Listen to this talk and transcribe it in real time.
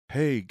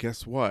Hey,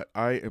 guess what?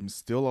 I am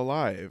still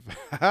alive.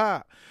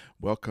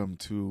 Welcome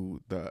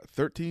to the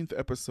 13th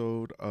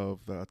episode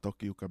of the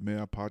Tokyo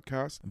Kamea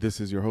podcast. This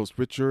is your host,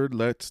 Richard.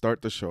 Let's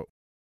start the show.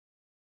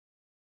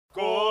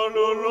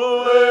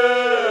 Kolulue,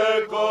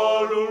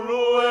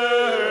 kolulue,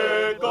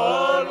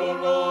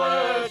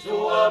 kolulue,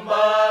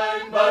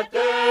 suamai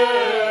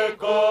mate.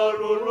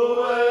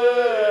 Kolulue,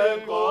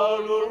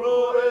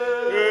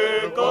 kolulue,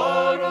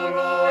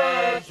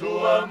 kolulue,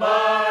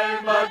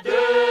 suamai mate.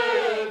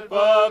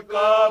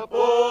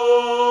 Pakapo,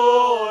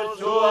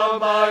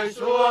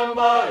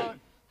 suamai,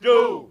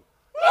 do.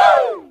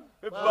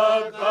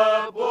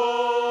 Pakapo,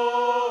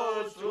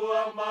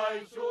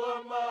 suamai,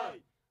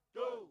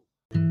 do.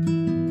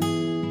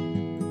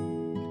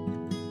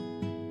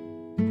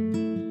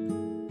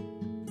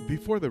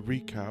 Before the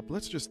recap,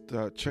 let's just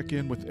check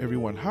in with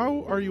everyone.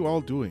 How are you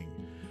all doing?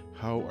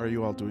 How are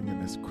you all doing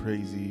in this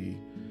crazy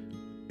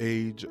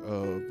age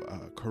of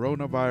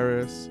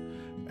coronavirus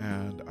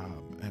and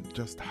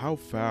just how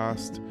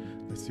fast?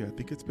 Let's see, I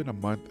think it's been a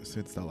month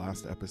since the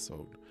last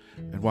episode.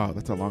 And wow,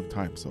 that's a long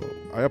time. So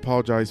I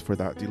apologize for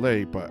that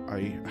delay, but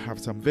I have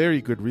some very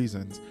good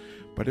reasons.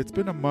 But it's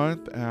been a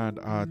month, and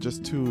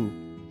just to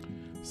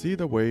see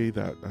the way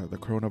that the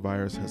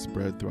coronavirus has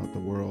spread throughout the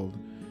world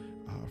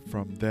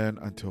from then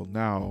until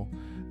now,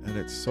 and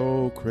it's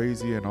so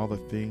crazy, and all the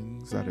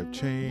things that have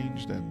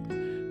changed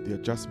and the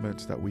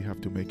adjustments that we have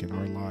to make in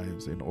our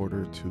lives in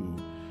order to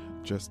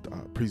just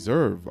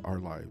preserve our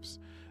lives.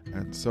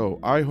 And so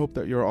I hope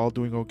that you're all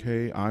doing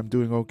okay. I'm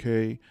doing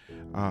okay.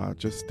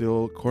 Just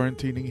still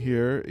quarantining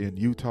here in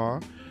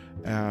Utah,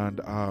 and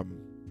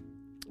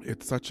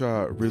it's such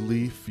a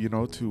relief,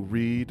 to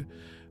read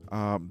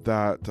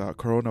that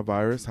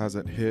coronavirus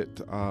hasn't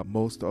hit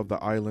most of the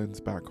islands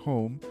back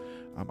home.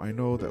 I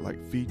know that like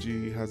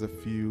Fiji has a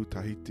few,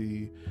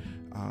 Tahiti,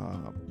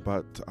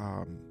 and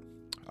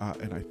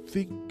I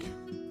think,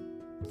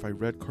 if I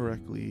read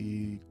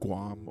correctly,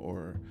 Guam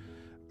or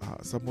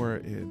somewhere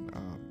in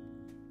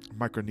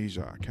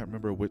Micronesia. I can't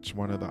remember which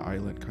one of the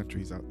island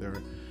countries out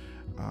there.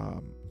 I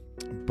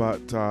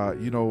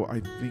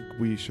think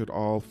we should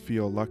all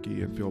feel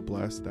lucky and feel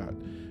blessed that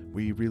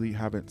we really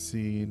haven't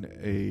seen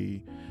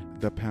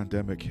the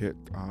pandemic hit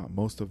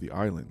most of the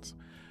islands.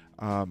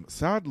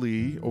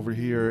 Sadly, over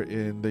here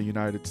in the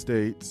United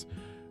States,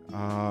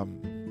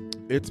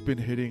 it's been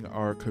hitting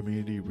our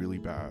community really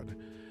bad.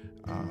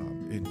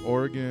 In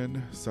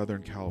Oregon,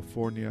 Southern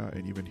California,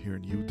 and even here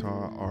in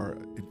Utah, our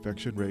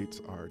infection rates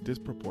are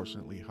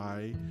disproportionately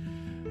high.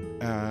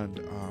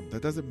 And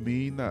that doesn't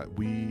mean that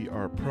we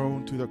are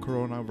prone to the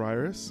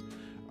coronavirus.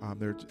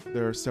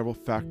 There are several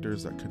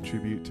factors that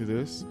contribute to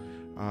this.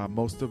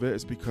 Most of it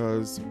is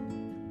because,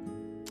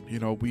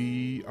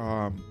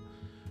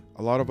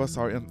 a lot of us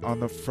are on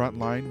the front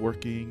line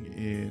working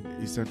in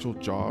essential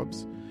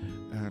jobs.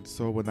 And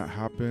so when that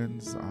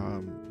happens,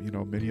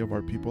 many of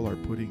our people are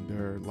putting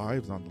their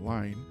lives on the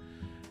line.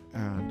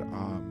 And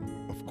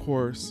of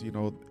course,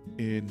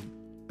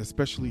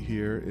 especially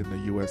here in the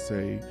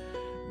USA,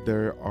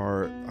 there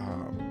are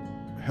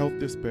health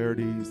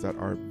disparities that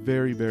are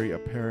very, very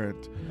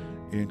apparent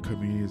in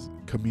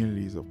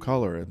communities of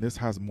color. And this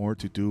has more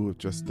to do with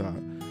just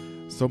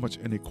so much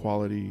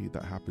inequality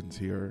that happens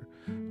here.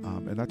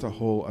 And that's a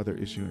whole other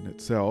issue in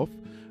itself.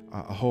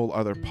 A whole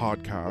other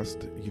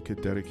podcast you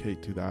could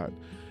dedicate to that.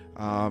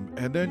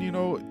 And then,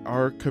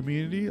 our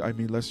community,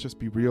 let's just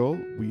be real.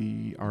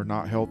 We are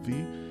not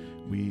healthy.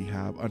 We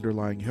have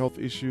underlying health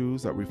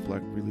issues that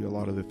reflect really a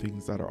lot of the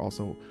things that are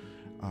also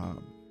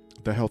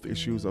the health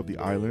issues of the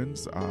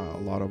islands. A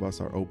lot of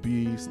us are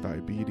obese,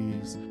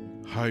 diabetes,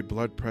 high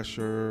blood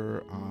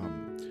pressure.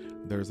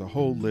 There's a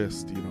whole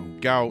list,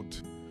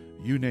 gout,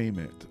 you name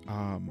it.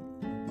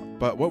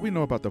 But what we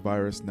know about the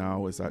virus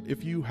now is that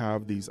if you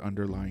have these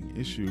underlying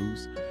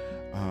issues,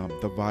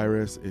 the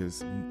virus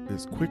is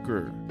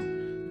quicker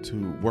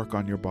to work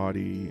on your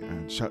body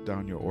and shut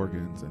down your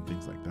organs and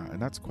things like that.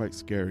 And that's quite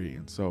scary.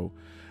 And so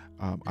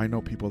I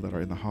know people that are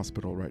in the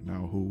hospital right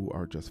now who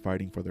are just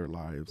fighting for their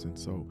lives. And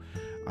so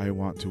I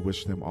want to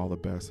wish them all the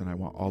best, and I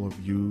want all of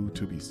you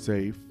to be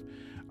safe.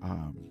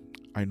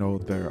 I know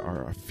there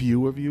are a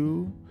few of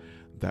you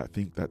that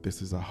think that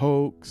this is a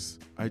hoax.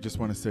 I just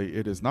want to say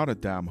it is not a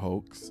damn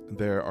hoax.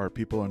 There are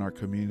people in our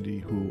community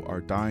who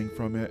are dying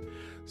from it.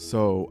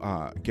 So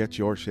get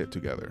your shit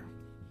together.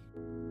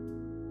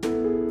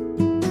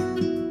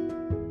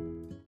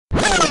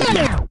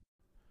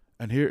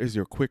 And here is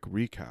your quick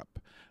recap.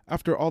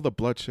 After all the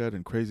bloodshed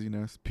and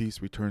craziness,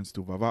 peace returns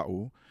to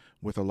Vava'u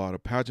with a lot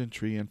of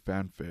pageantry and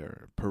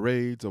fanfare,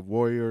 parades of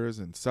warriors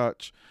and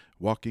such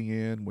walking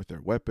in with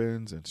their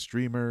weapons and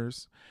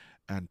streamers,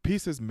 and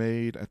peace is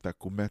made at the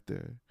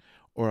kumete,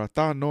 or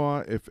ata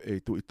noa if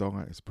a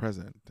tu'itonga is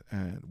present.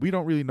 And we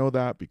don't really know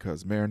that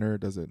because Mariner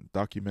doesn't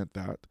document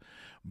that.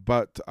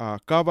 But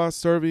Kava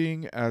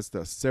serving as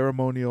the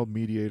ceremonial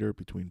mediator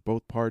between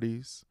both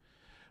parties,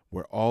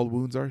 where all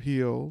wounds are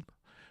healed,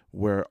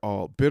 where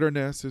all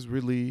bitterness is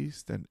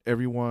released and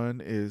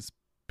everyone is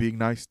being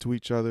nice to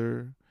each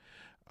other,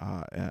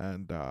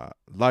 and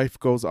life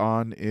goes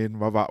on in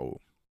Vava'u.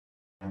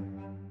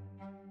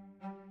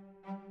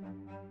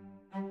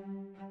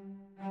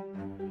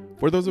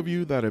 For those of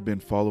you that have been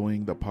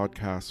following the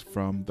podcast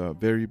from the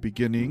very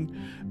beginning,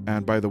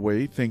 and by the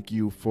way, thank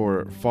you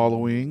for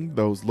following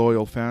those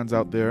loyal fans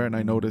out there. And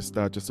I noticed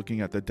that just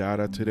looking at the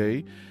data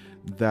today,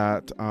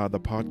 that the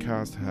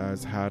podcast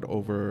has had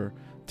over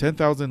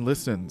 10,000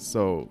 listens.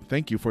 So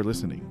thank you for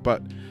listening.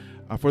 But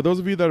for those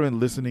of you that have been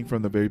listening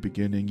from the very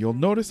beginning, you'll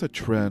notice a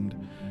trend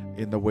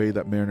in the way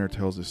that Mariner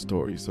tells his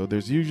story. So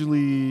there's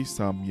usually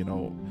some,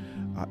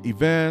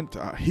 event,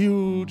 a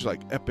huge, like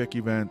epic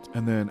event,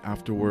 and then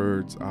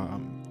afterwards,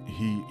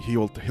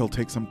 he'll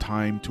take some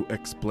time to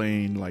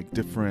explain like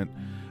different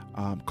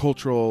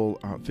cultural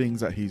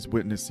things that he's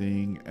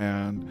witnessing,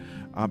 and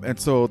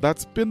so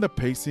that's been the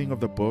pacing of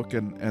the book,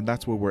 and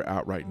that's where we're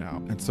at right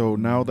now. And so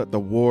now that the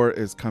war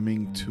is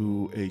coming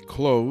to a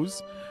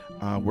close,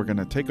 we're going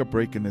to take a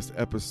break in this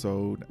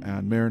episode,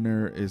 and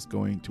Mariner is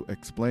going to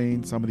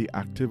explain some of the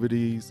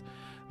activities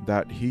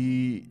that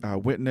he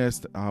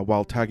witnessed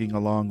while tagging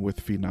along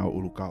with Finau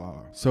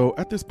Ulukalala. So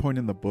at this point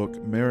in the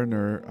book,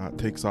 Mariner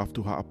takes off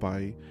to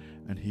Ha'apai,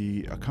 and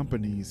he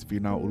accompanies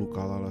Finau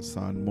Ulukalala's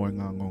son,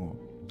 Moengangongo.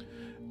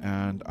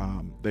 And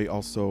they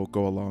also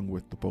go along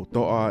with the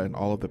Poto'a and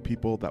all of the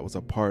people that was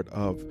a part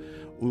of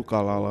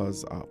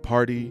Ulukalala's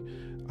party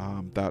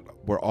that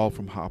were all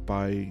from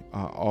Ha'apai,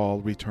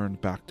 all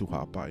returned back to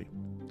Ha'apai.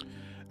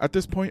 At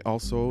this point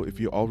also, if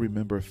you all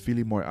remember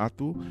Fili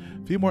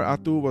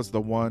Moeatu was the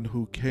one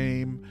who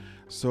came.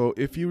 So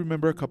if you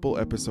remember a couple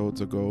episodes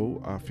ago,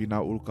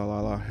 Finau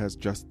Ulukalala has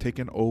just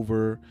taken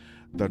over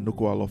the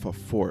Nuku'alofa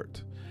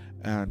fort.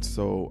 And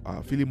so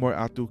Fili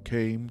Moeatu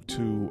came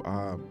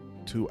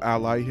to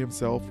ally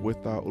himself with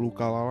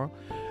Ulukalala.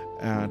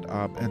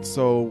 And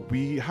so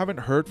we haven't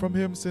heard from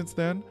him since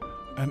then.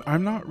 And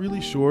I'm not really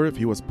sure if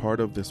he was part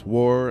of this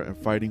war and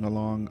fighting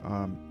along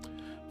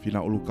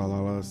Finau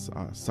Ulukalala's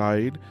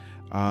side.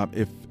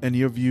 If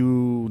any of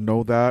you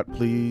know that,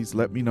 please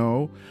let me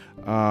know.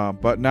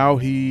 But now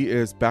he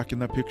is back in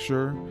the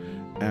picture,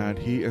 and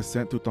he is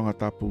sent to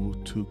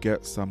Tongatapu to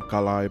get some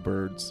kalai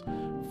birds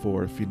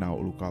for Finau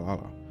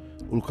Ulukalala.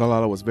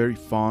 Ulukalala was very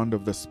fond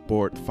of the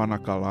sport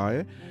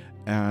whanakalai,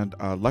 and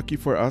lucky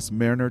for us,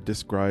 Mariner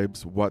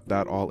describes what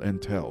that all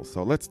entails.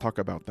 So let's talk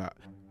about that.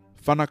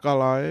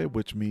 Whanakalai,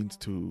 which means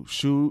to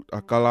shoot,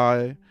 a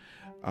kalai,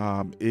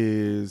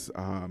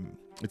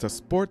 it's a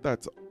sport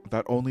that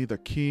only the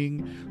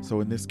king, so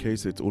in this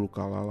case it's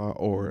Ulukalala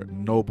or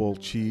noble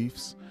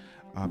chiefs,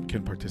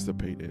 can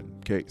participate in.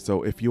 Okay,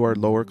 so if you are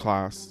lower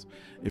class,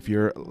 if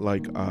you're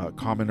like a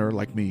commoner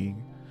like me,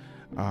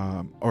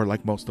 or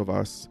like most of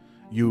us,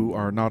 you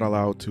are not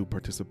allowed to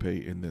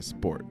participate in this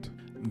sport.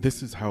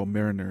 This is how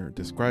Mariner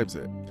describes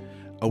it.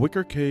 A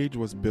wicker cage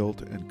was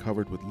built and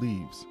covered with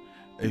leaves.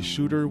 A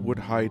shooter would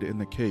hide in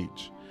the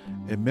cage.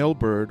 A male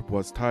bird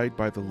was tied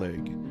by the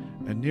leg,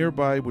 and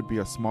nearby would be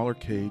a smaller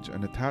cage,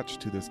 and attached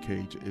to this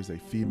cage is a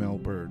female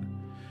bird.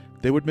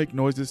 They would make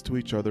noises to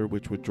each other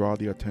which would draw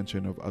the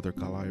attention of other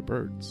kalai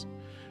birds.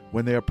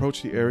 When they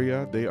approach the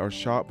area, they are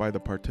shot by the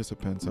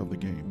participants of the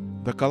game.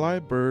 The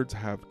kalai birds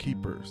have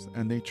keepers,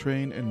 and they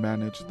train and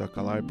manage the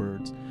kalai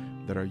birds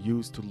that are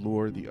used to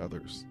lure the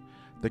others.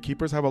 The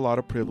keepers have a lot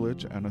of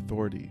privilege and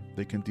authority.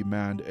 They can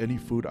demand any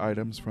food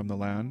items from the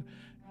land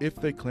if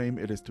they claim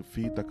it is to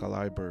feed the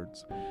kalai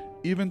birds,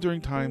 even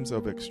during times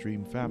of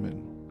extreme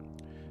famine.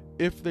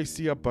 If they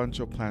see a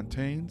bunch of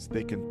plantains,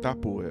 they can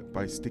tapu it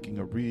by sticking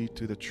a reed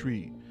to the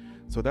tree.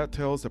 So that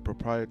tells the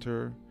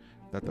proprietor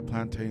that the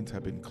plantains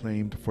have been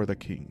claimed for the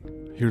king.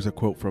 Here's a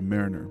quote from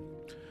Mariner.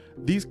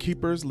 These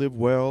keepers live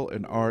well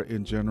and are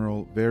in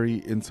general very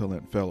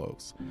insolent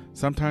fellows,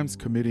 sometimes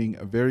committing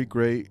very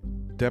great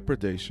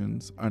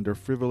depredations under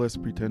frivolous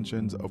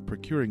pretensions of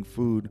procuring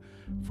food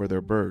for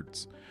their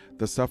birds.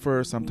 The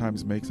sufferer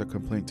sometimes makes a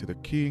complaint to the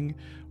king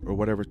or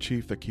whatever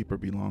chief the keeper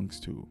belongs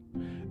to.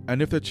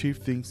 And if the chief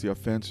thinks the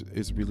offense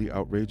is really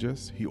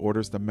outrageous, he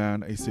orders the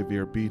man a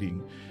severe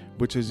beating,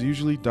 which is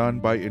usually done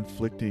by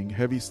inflicting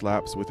heavy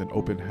slaps with an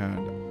open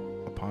hand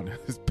upon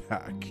his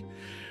back,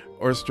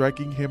 or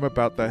striking him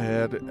about the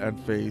head and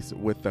face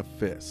with the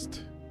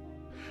fist.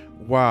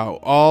 Wow,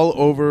 all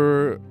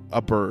over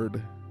a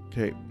bird.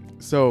 Okay,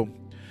 so,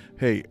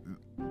 hey,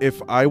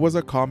 if I was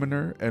a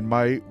commoner and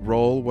my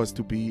role was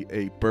to be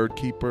a bird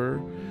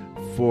keeper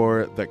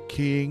for the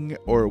king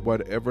or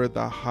whatever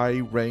the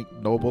high-ranked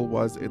noble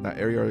was in that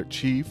area, or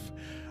chief,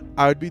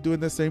 I'd be doing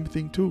the same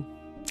thing too.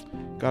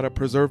 Gotta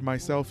preserve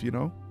myself, you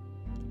know?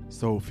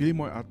 So Fili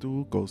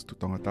Moeatu goes to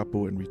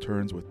Tongatapu and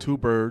returns with 2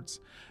 birds,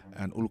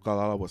 and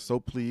Ulukalala was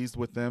so pleased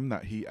with them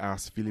that he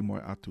asked Fili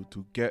Moeatu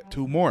to get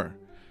 2 more.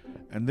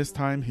 And this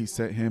time he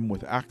sent him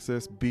with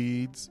axes,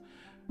 beads,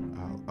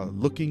 a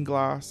looking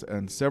glass,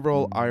 and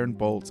several iron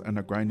bolts and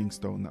a grinding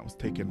stone that was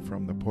taken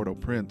from the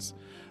Port-au-Prince,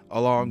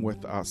 along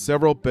with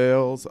several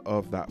bales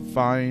of that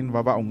fine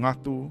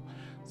vava'ungatu,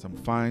 some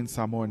fine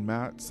Samoan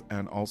mats,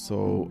 and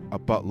also a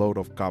buttload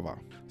of kava.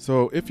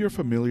 So if you're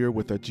familiar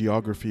with the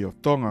geography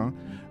of Tonga,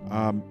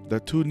 the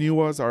 2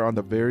 niuas are on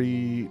the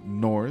very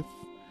north,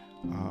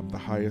 the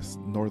highest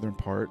northern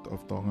part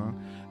of Tonga,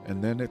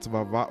 and then it's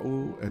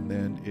Vava'u, and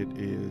then it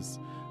is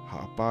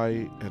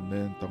Ha'apai, and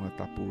then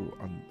Tongatapu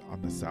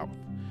on the south.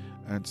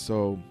 And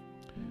so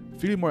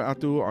Fili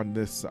Moeatu on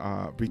this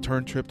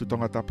return trip to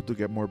Tongatapu to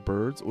get more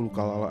birds,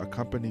 Ulukalala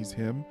accompanies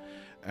him,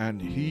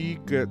 and he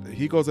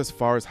goes as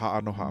far as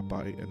Ha'ano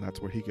Ha'apai, and that's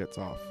where he gets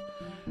off.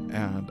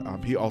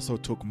 And he also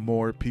took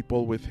more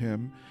people with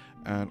him,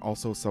 and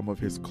also some of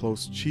his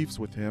close chiefs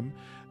with him.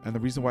 And the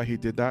reason why he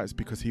did that is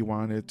because he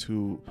wanted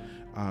to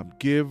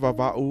give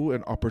Vava'u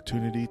an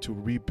opportunity to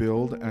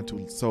rebuild,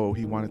 and so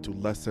he wanted to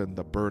lessen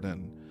the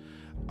burden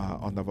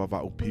on the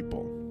Vava'u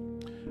people.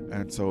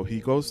 And so he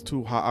goes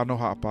to Ha'ano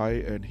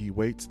Ha'apai and he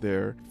waits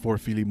there for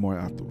Fili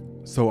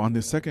Moeatu. So on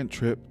the second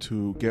trip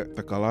to get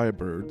the Kalai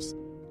birds,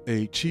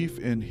 a chief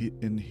in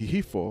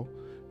Hihifo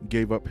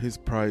gave up his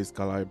prized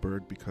Kalai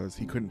bird because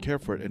he couldn't care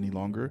for it any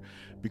longer,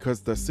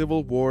 because the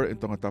civil war in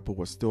Tongatapu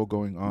was still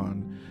going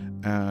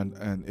on,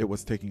 and it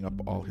was taking up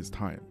all his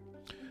time.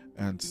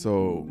 And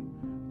so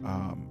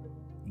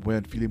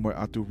when Fili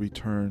Moeatu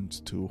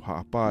returns to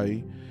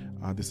Ha'apai,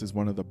 this is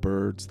one of the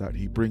birds that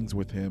he brings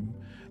with him,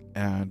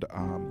 and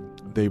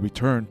they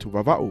return to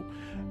Vava'u.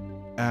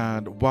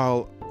 And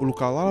while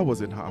Ulukalala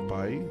was in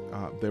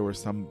Ha'apai, there were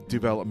some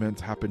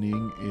developments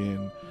happening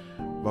in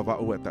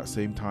Vava'u at that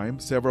same time.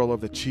 Several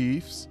of the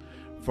chiefs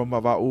from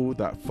Vava'u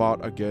that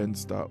fought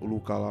against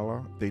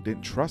Ulukalala, they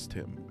didn't trust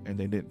him, and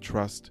they didn't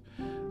trust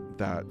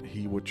that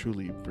he would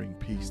truly bring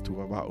peace to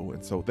Vava'u,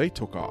 and so they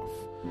took off.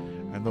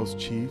 And those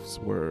chiefs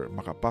were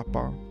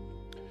Makapapa,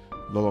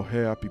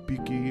 Lolohea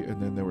Pipiki, and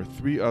then there were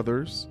 3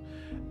 others,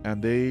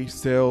 and they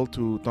sailed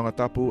to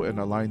Tongatapu and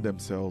aligned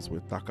themselves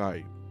with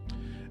Takai.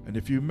 And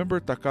if you remember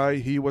Takai,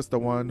 he was the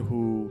one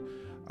who,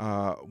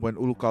 when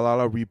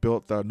Ulukalala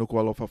rebuilt the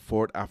Nuku'alofa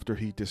fort after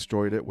he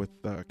destroyed it with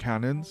the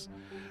cannons,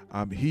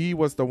 he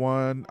was the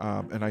one,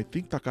 and I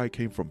think Takai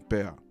came from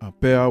Pea.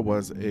 Pea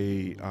was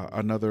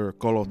another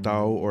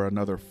kolotau, or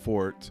another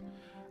fort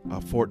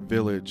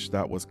village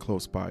that was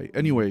close by.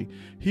 Anyway,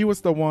 he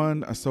was the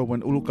one, so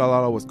when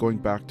Ulukalala was going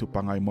back to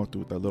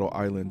Pangaimotu, the little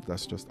island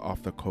that's just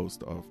off the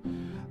coast of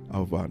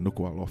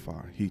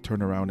Nuku'alofa, he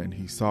turned around and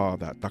he saw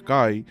that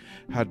Takai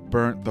had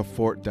burnt the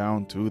fort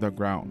down to the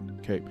ground.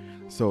 Okay,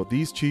 so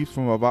these chiefs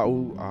from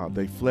Vava'u,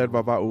 they fled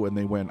Vava'u and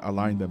they went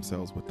aligned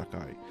themselves with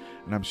Takai.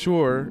 And I'm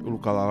sure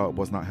Ulukalala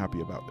was not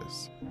happy about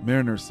this.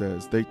 Mariner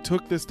says, they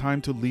took this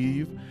time to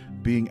leave,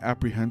 being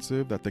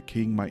apprehensive that the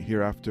king might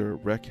hereafter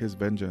wreak his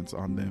vengeance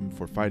on them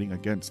for fighting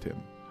against him.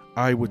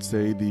 I would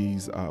say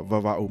these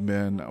Vava'u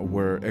men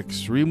were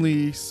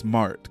extremely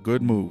smart.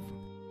 Good move.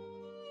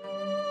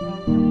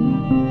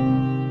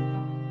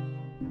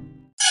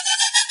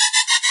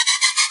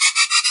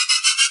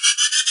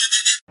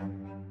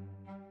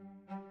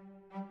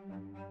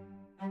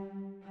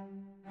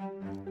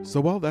 So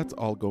while that's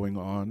all going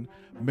on,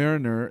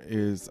 Mariner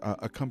is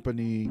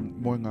accompanying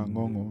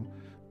Moengangongo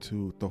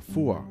to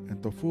Tofua. And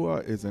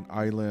Tofua is an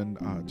island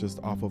just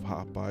off of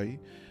Ha'apai.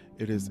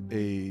 It is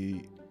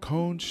a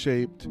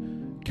cone-shaped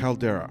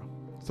caldera.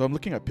 So I'm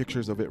looking at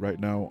pictures of it right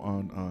now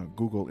on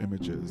Google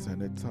Images,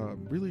 and it's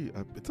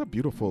it's a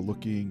beautiful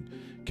looking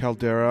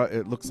caldera.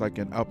 It looks like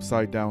an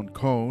upside down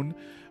cone,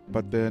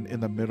 but then in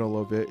the middle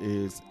of it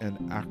is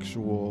an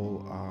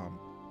actual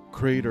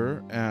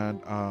crater,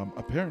 and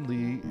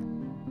apparently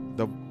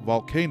the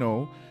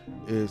volcano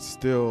is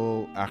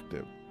still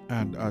active.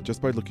 And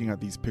just by looking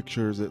at these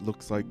pictures, it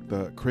looks like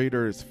the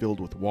crater is filled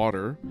with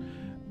water,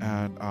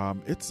 and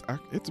it's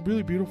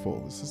really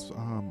beautiful. This is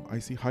I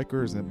see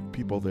hikers and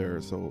people there,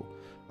 so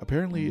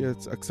apparently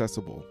it's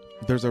accessible.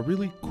 There's a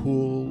really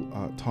cool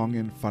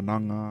Tongan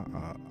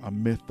whananga, a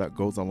myth that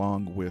goes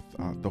along with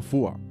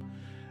Tofua,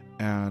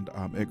 and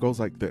it goes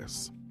like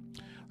this.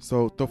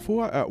 So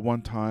Tofua at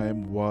one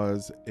time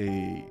was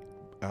a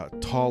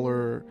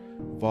taller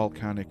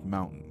volcanic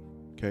mountain,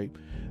 okay?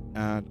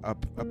 And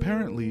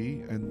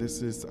apparently, and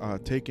this is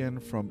taken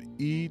from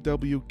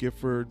E.W.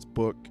 Gifford's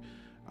book,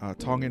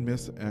 Tongan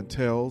Myths and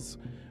Tales.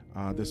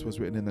 This was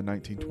written in the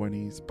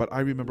 1920s, but I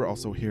remember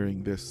also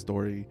hearing this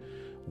story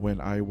when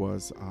I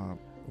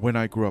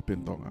grew up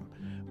in Tonga.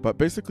 But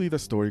basically the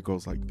story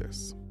goes like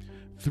this.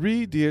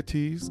 3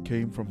 deities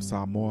came from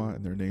Samoa,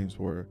 and their names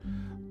were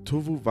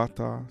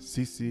Tuvuvata,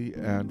 Sisi,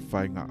 and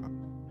Whainga'a.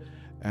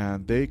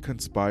 And they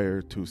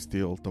conspired to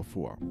steal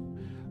Tofua.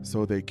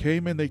 So they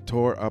came and they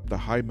tore up the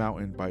high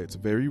mountain by its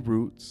very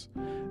roots,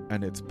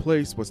 and its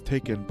place was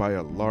taken by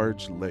a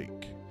large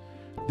lake.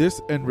 This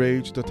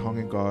enraged the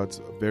Tongan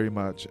gods very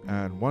much,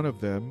 and one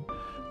of them,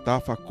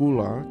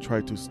 Tafakula,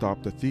 tried to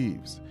stop the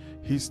thieves.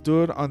 He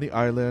stood on the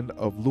island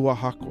of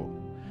Luahako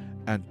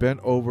and bent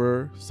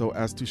over so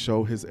as to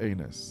show his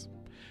anus.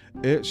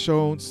 It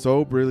shone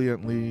so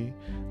brilliantly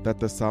that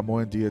the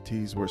Samoan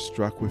deities were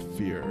struck with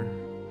fear,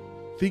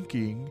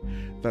 thinking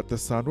that the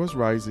sun was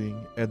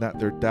rising and that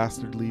their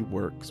dastardly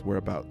works were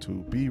about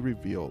to be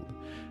revealed.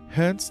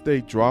 Hence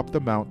they dropped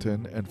the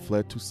mountain and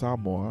fled to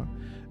Samoa,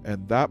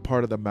 and that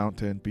part of the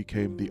mountain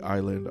became the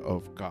island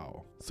of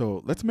Kau.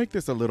 So let's make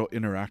this a little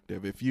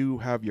interactive. If you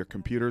have your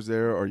computers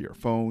there or your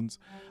phones,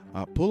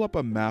 pull up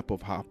a map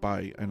of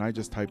Ha'apai, and I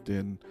just typed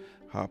in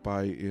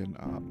Hapai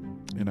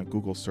in a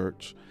Google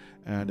search,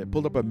 and it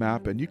pulled up a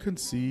map, and you can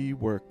see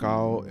where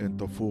Kau and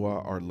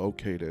Tofua are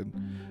located.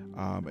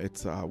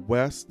 It's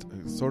west,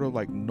 sort of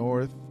like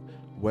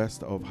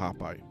northwest of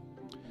Hapai.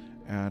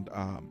 And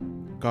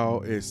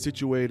Kau is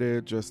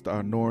situated just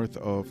north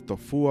of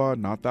Tofua,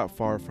 not that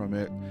far from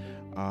it.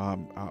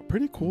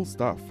 Pretty cool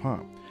stuff, huh?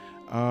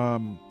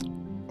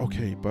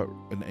 Okay, but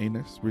an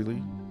anus,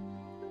 really?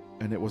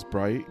 And it was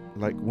bright?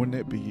 Like, wouldn't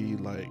it be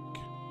like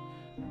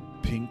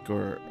pink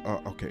or...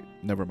 okay,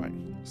 never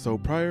mind. So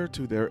prior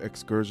to their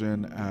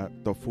excursion at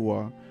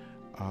Tofua,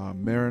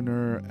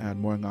 Mariner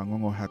and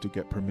Moengangongo had to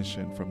get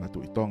permission from the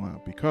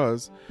Tuitonga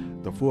because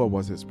Tofua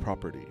was his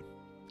property.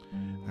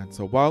 And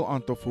so while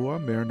on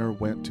Tofua, Mariner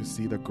went to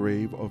see the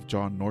grave of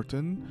John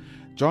Norton.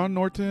 John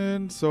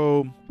Norton,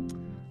 so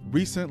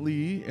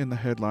recently in the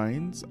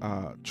headlines,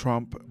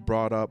 Trump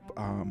brought up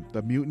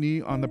the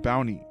mutiny on the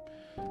Bounty.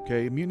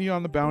 Okay, Mutiny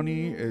on the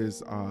Bounty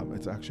is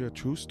it's actually a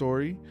true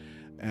story,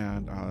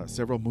 and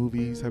several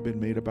movies have been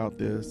made about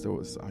this. There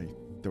was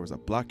a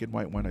black and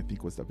white one, I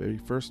think was the very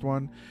first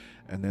one,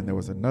 and then there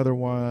was another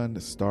one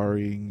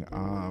starring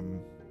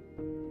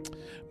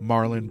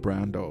Marlon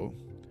Brando,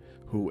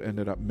 who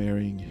ended up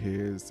marrying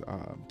his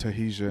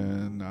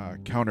Tahitian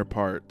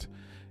counterpart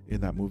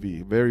in that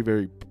movie. Very,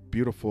 very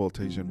beautiful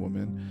Tahitian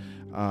woman.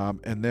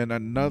 And then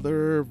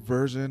another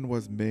version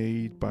was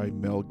made by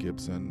Mel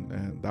Gibson,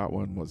 and that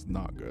one was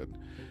not good.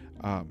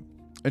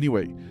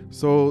 Anyway,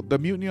 so the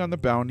Mutiny on the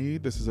Bounty,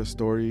 this is a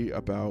story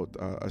about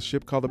a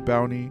ship called the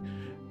Bounty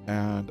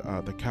and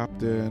the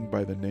captain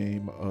by the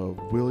name of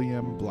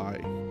William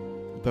Bligh.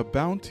 The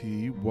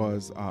Bounty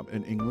was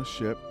an English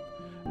ship,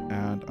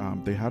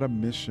 and they had a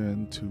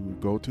mission to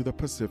go to the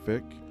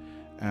Pacific,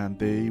 and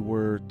they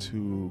were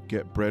to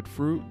get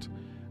breadfruit.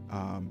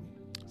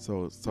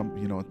 So some,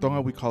 in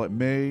Tonga we call it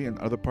May, and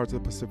other parts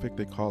of the Pacific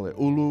they call it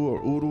Ulu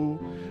or Uru,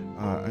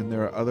 and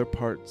there are other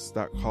parts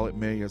that call it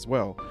May as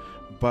well.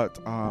 But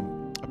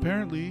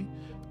apparently,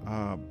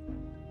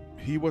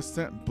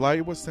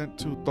 Bligh was sent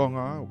to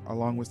Tonga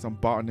along with some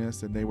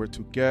botanists, and they were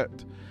to get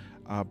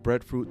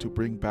breadfruit to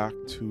bring back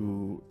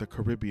to the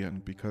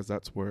Caribbean, because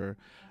that's where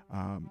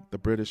the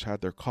British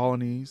had their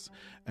colonies,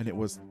 and it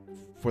was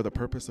for the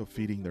purpose of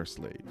feeding their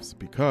slaves,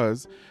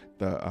 because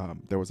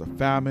there was a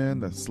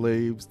famine. The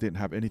slaves didn't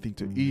have anything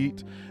to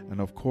eat,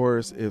 and of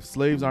course, if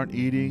slaves aren't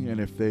eating and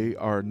if they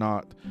are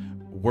not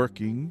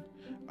working,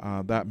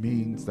 that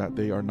means that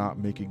they are not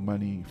making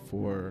money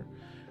for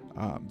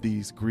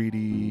these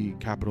greedy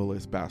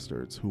capitalist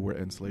bastards who were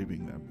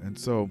enslaving them. And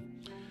so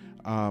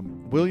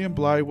William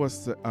Bligh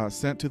was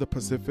sent to the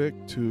Pacific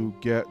to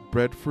get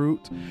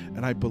breadfruit,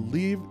 and I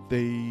believe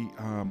the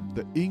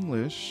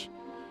English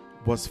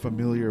was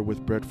familiar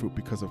with breadfruit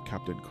because of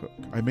Captain Cook.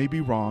 I may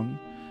be wrong,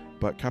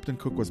 but Captain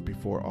Cook was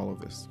before all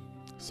of this.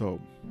 So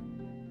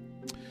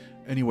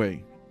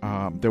anyway,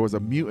 there was a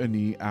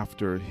mutiny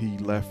after he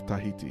left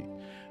Tahiti,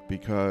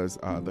 because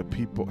the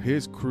people,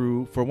 his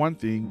crew, for one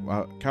thing,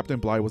 Captain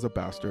Bligh was a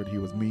bastard. He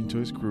was mean to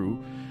his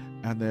crew.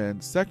 And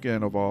then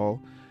second of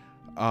all,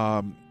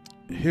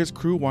 his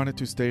crew wanted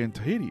to stay in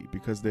Tahiti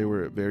because they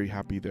were very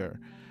happy there.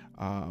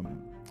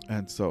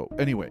 And so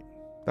anyway,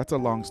 that's a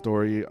long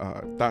story.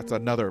 That's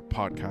another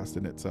podcast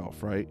in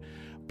itself, right?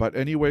 But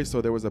anyway,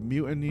 so there was a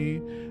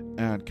mutiny,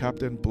 and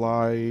Captain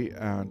Bligh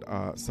and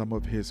some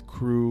of his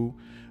crew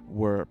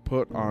were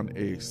put on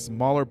a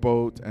smaller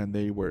boat, and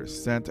they were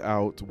sent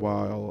out,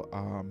 while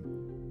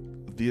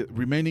the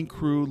remaining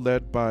crew,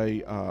 led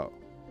by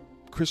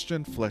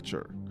Christian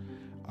Fletcher,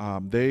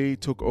 they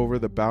took over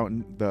the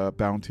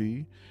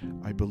Bounty.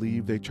 I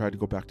believe they tried to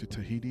go back to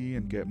Tahiti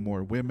and get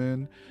more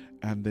women,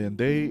 and then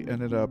they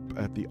ended up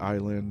at the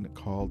island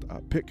called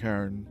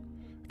Pitcairn.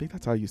 I think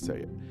that's how you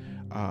say it.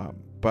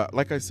 But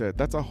like I said,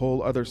 that's a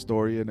whole other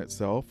story in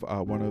itself.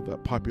 One of the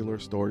popular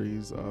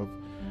stories of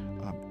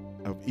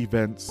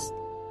events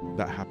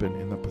that happen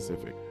in the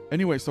Pacific.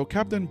 Anyway, so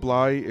Captain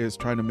Bligh is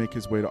trying to make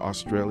his way to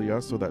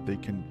Australia so that they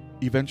can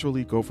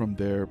eventually go from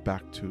there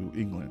back to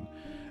England.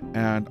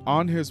 And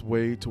on his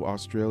way to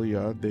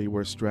Australia, they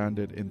were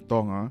stranded in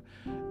Tonga,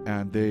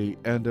 and they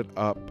ended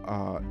up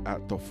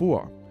at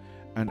Tofua.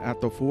 And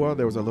at Tofua,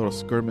 there was a little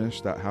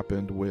skirmish that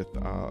happened with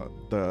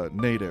the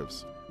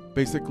natives.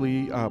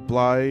 Basically,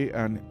 Bligh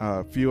and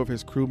a few of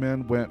his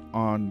crewmen went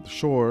on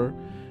shore,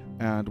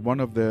 and one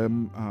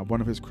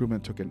of his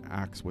crewmen took an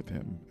axe with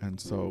him. And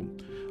so,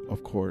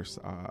 of course,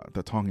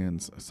 the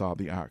Tongans saw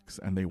the axe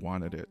and they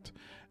wanted it.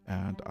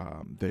 And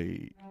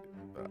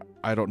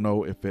I don't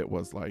know if it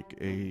was like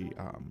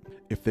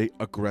if they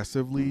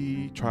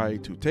aggressively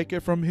tried to take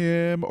it from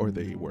him or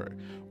they were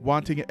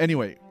wanting it.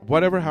 Anyway,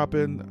 whatever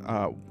happened,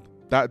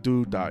 that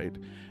dude died.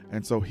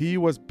 And so he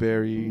was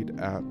buried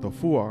at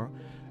Tofua,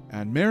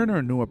 and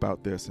Mariner knew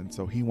about this, and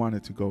so he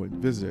wanted to go and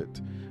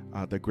visit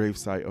the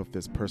gravesite of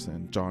this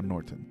person, John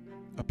Norton.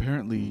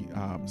 Apparently,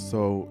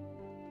 so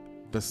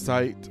the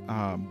site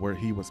where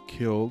he was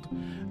killed,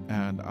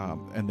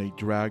 and they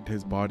dragged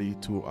his body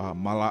to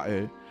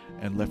Malae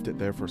and left it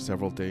there for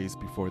several days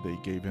before they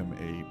gave him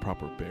a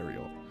proper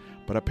burial.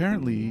 But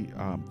apparently,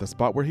 the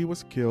spot where he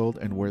was killed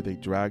and where they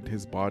dragged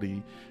his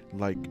body,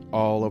 like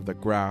all of the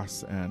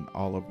grass and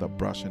all of the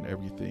brush and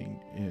everything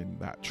in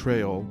that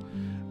trail,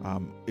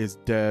 is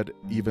dead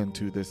even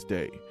to this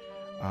day.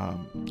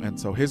 And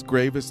so his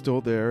grave is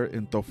still there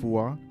in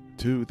Tofua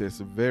to this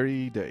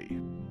very day.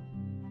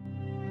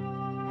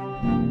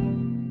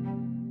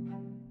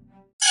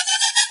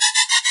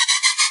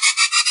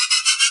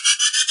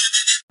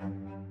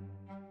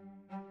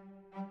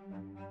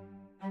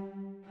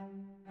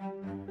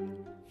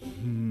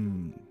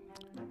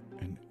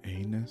 An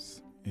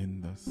anus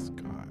in the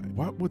sky.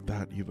 What would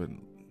that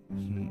even...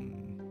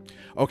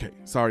 Okay,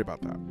 sorry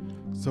about that.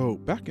 So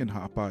back in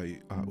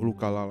Ha'apai,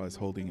 Ulukalala is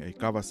holding a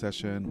kava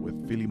session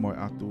with Fili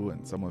Moeatu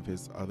and some of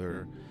his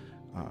other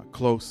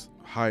close,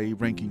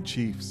 high-ranking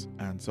chiefs.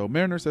 And so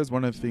Mariner says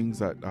one of the things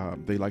that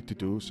they like to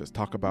do is just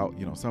talk about,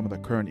 some of the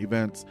current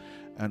events.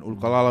 And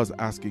Ulukalala is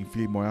asking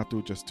Fili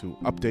Moeatu just to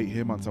update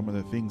him on some of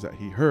the things that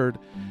he heard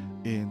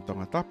in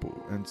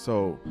Tongatapu. And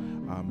so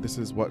this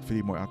is what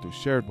Fili Moeatu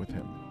shared with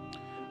him.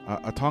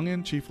 A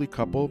Tongan chiefly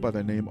couple by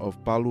the name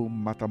of Palu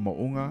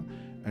Matamo'unga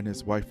and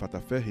his wife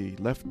Fatafehi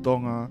left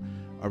Tonga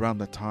around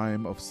the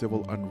time of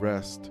civil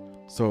unrest.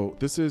 So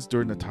this is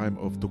during the time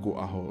of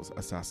Tuku'aho's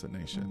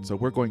assassination. So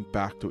we're going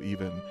back to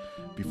even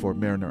before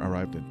Mariner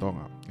arrived in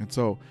Tonga. And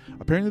so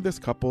apparently this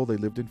couple, they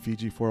lived in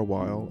Fiji for a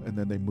while and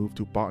then they moved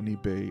to Botany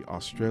Bay,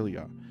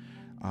 Australia.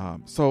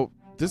 So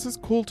this is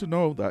cool to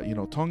know that,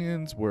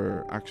 Tongans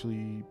were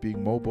actually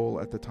being mobile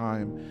at the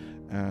time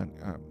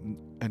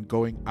and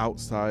going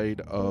outside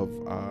of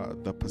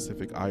the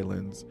Pacific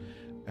Islands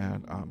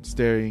and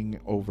staring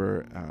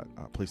over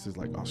at places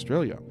like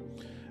Australia.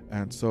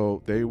 And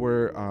so they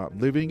were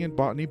living in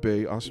Botany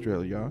Bay,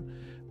 Australia.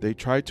 They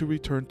tried to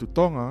return to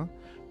Tonga,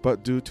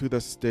 but due to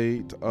the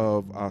state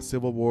of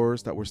civil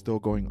wars that were still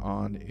going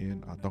on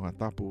in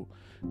Tongatapu,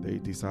 they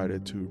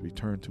decided to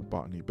return to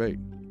Botany Bay.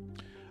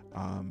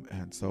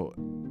 And so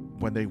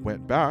when they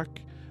went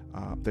back,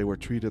 they were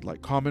treated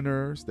like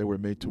commoners. They were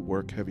made to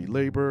work heavy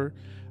labor.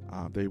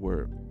 They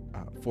were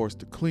forced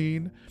to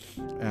clean.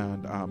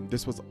 And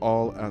this was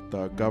all at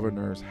the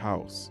governor's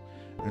house.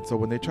 And so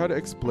when they try to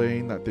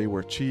explain that they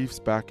were chiefs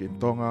back in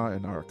Tonga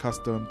and are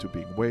accustomed to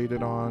being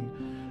waited on,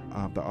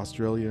 the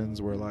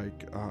Australians were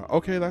like,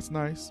 okay, that's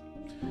nice,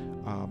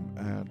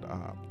 and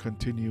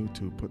continue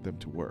to put them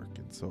to work.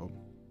 And so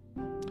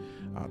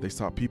they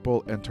saw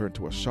people enter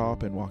into a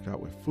shop and walk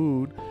out with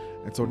food.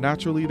 And so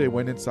naturally they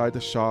went inside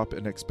the shop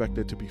and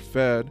expected to be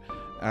fed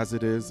as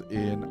it is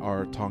in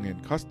our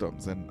Tongan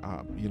customs. And,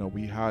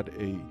 we had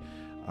a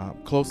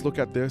close look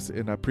at this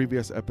in a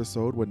previous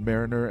episode when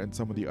Mariner and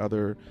some of the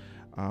other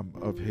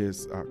of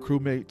his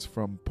crewmates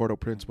from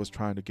Port-au-Prince was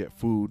trying to get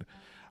food.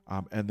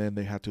 And then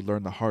they had to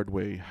learn the hard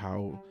way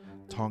how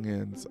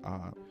Tongans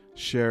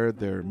share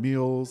their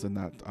meals, and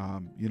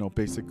that,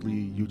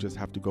 basically you just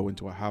have to go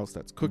into a house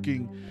that's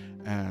cooking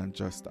and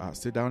just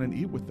sit down and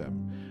eat with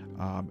them.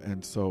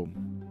 And so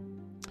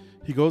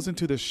he goes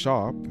into this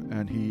shop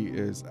and he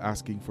is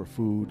asking for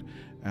food.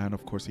 And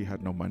of course he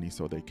had no money,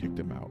 so they kicked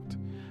him out.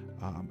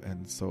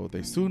 And so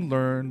they soon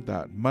learned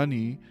that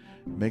money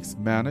makes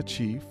man a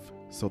chief.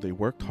 So they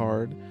worked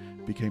hard,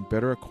 became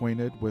better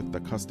acquainted with the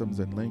customs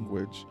and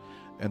language,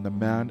 and the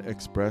man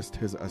expressed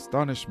his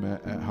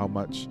astonishment at how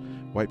much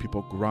white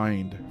people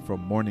grind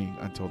from morning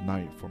until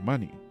night for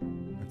money.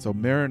 And so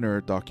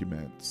Mariner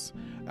documents,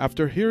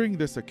 after hearing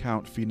this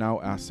account, Finau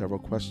asked several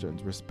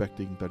questions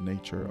respecting the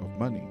nature of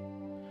money.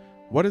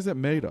 What is it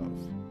made of?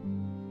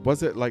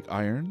 Was it like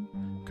iron?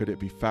 Could it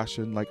be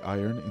fashioned like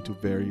iron into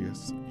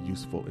various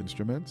useful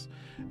instruments?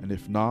 And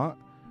if not,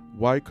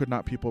 why could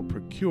not people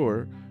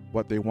procure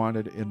what they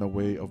wanted in the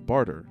way of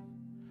barter?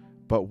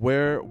 But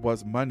where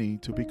was money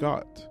to be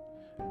got?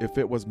 If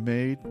it was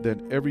made,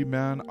 then every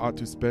man ought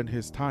to spend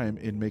his time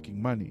in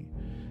making money,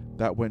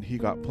 that when he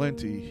got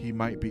plenty, he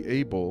might be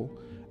able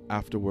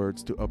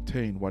afterwards to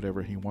obtain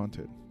whatever he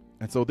wanted.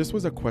 And so this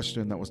was a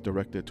question that was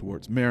directed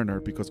towards Mariner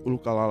because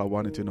Ulukalala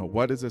wanted to know,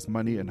 what is this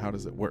money and how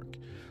does it work?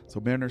 So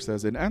Mariner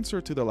says, in answer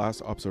to the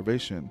last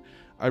observation,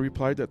 I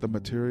replied that the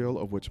material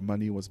of which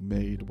money was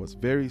made was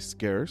very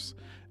scarce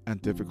and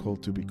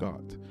difficult to be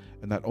got,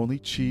 and that only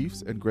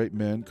chiefs and great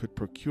men could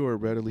procure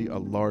readily a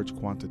large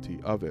quantity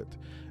of it,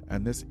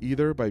 and this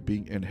either by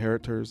being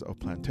inheritors of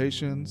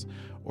plantations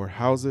or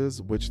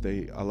houses which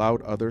they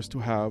allowed others to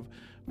have,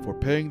 for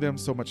paying them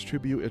so much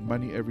tribute in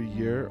money every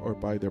year, or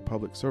by their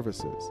public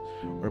services,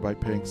 or by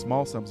paying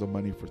small sums of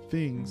money for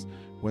things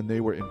when they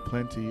were in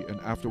plenty,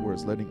 and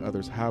afterwards letting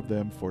others have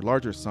them for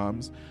larger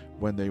sums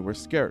when they were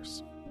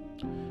scarce.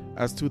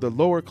 As to the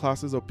lower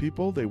classes of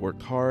people, they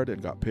worked hard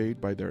and got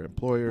paid by their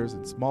employers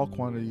in small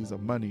quantities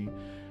of money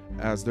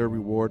as their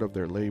reward of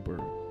their labor.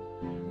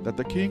 That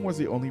the king was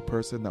the only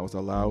person that was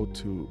allowed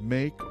to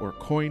make or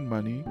coin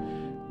money,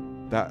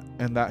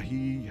 and that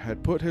he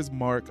had put his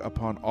mark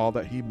upon all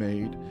that he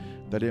made,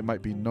 that it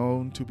might be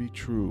known to be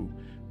true,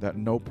 that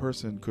no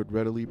person could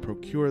readily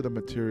procure the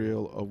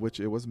material of which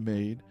it was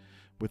made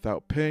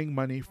without paying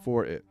money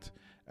for it,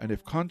 and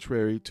if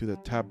contrary to the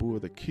taboo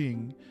of the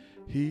king,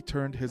 he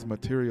turned his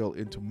material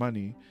into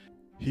money,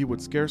 he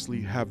would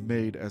scarcely have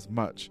made as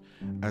much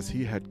as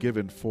he had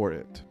given for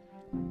it.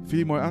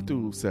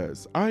 Filimoeatu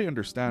says, I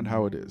understand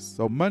how it is.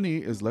 So money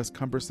is less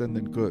cumbersome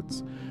than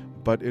goods,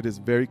 but it is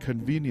very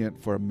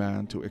convenient for a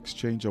man to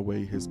exchange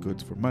away his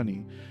goods for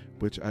money,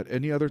 which at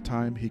any other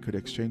time he could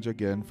exchange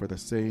again for the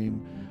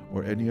same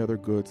or any other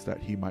goods that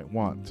he might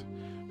want.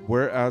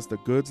 Whereas the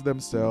goods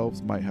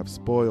themselves might have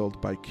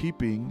spoiled by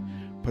keeping,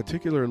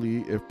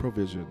 particularly if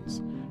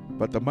provisions.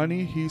 But the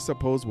money he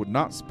supposed would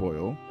not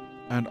spoil,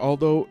 and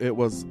although it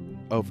was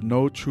of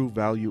no true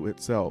value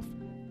itself,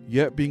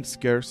 yet being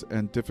scarce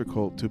and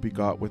difficult to be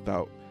got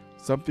without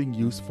something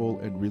useful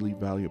and really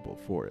valuable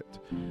for it.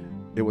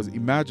 It was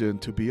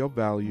imagined to be of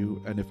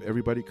value, and if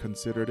everybody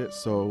considered it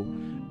so,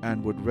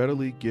 and would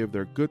readily give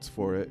their goods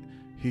for it,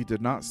 he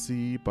did not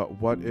see but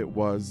what it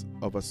was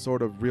of a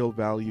sort of real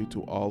value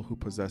to all who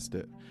possessed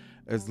it,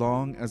 as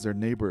long as their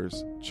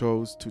neighbors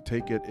chose to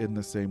take it in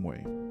the same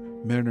way.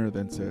 Mariner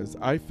then says,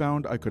 I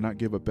found I could not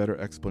give a better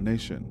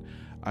explanation.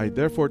 I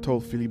therefore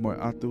told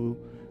Filimoeatu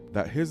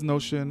that his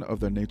notion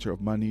of the nature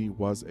of money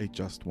was a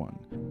just one.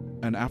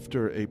 And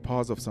after a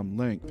pause of some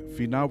length,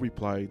 Finau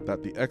replied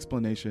that the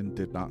explanation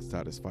did not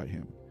satisfy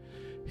him.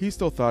 He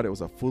still thought it was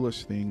a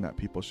foolish thing that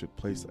people should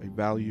place a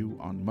value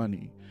on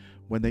money,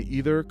 when they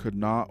either could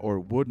not or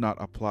would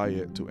not apply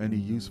it to any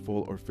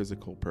useful or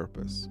physical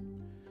purpose.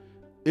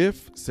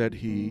 If, said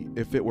he,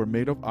 if it were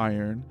made of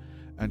iron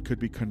and could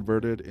be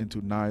converted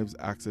into knives,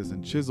 axes,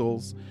 and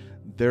chisels,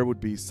 there would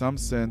be some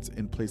sense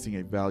in placing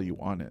a value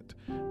on it.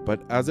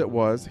 But as it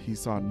was, he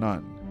saw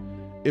none.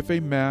 If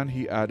a man,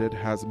 he added,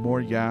 has more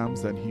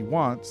yams than he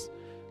wants,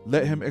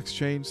 let him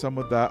exchange some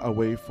of that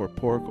away for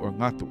pork or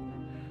ngatu.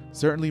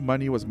 Certainly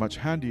money was much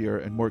handier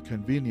and more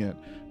convenient,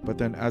 but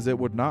then as it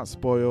would not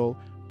spoil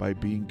by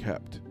being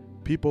kept,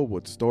 people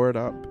would store it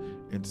up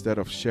instead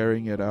of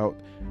sharing it out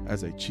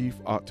as a chief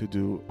ought to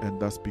do, and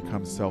thus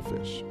become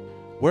selfish.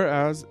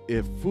 Whereas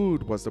if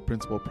food was the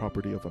principal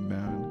property of a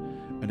man,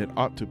 and it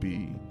ought to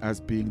be,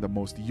 as being the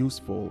most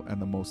useful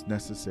and the most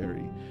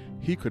necessary,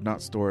 he could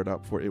not store it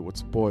up, for it would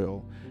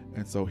spoil,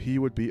 and so he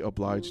would be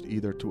obliged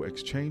either to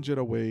exchange it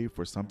away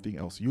for something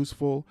else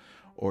useful,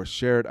 or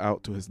share it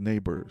out to his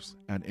neighbors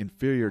and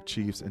inferior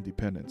chiefs and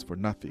dependents for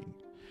nothing.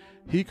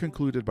 He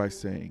concluded by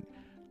saying,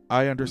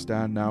 I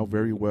understand now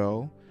very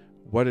well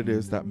what it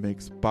is that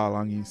makes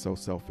Palangi so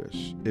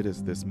selfish. It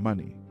is this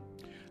money.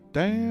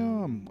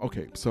 Damn.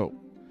 Okay, so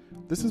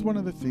this is one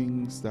of the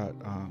things that,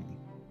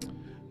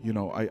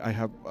 I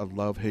have a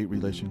love-hate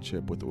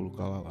relationship with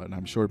Ulukalala, and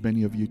I'm sure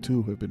many of you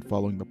too have been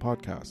following the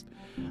podcast,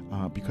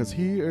 because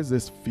he is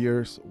this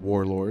fierce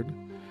warlord,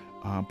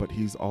 but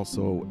he's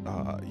also,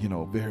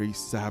 very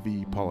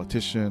savvy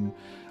politician,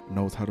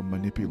 knows how to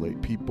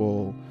manipulate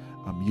people,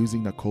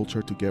 using the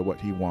culture to get what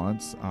he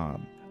wants.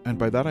 And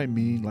by that I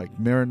mean, like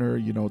Mariner,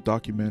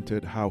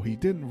 documented how he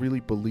didn't really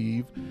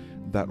believe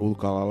that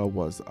Ulukalala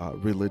was a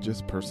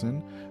religious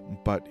person,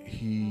 but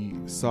he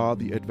saw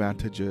the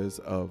advantages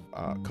of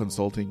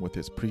consulting with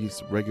his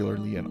priest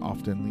regularly and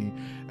oftenly,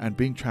 and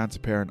being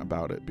transparent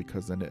about it,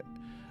 because then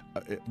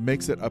it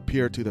makes it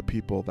appear to the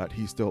people that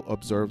he still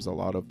observes a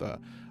lot of the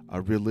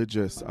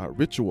religious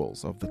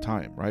rituals of the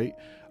time, right?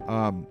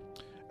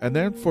 And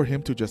then for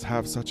him to just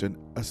have such an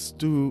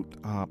astute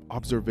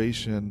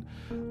observation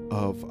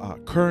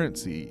of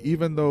currency,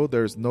 even though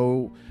there's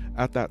no,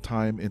 at that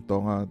time in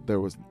Tonga, there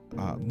was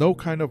no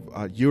kind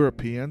of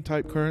European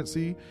type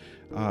currency.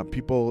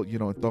 People, in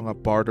Tonga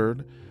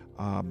bartered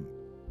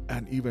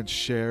and even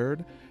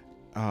shared,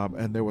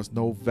 and there was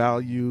no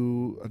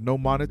value, no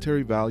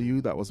monetary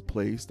value that was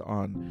placed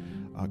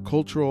on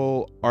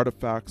cultural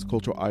artifacts,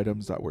 cultural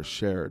items that were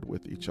shared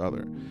with each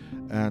other.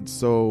 And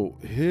so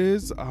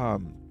his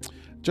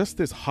just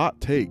this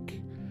hot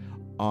take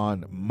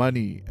on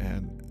money,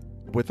 and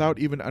without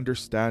even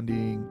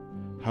understanding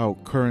how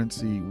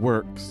currency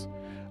works,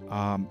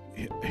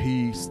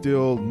 he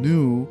still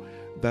knew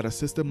that a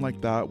system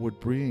like that would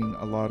bring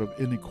a lot of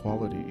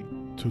inequality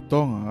to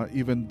Tonga,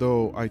 even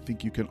though I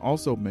think you can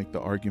also make the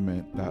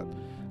argument that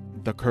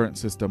the current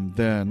system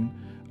then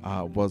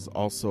was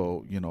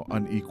also,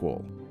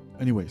 unequal.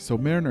 Anyway, so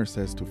Mariner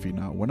says to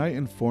Finau, when I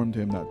informed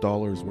him that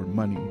dollars were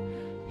money,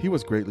 he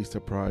was greatly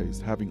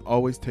surprised, having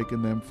always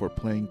taken them for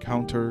playing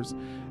counters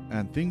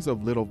and things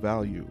of little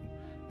value,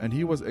 and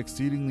he was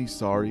exceedingly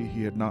sorry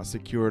he had not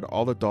secured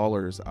all the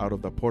dollars out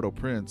of the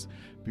Port-au-Prince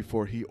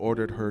before he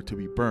ordered her to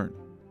be burnt.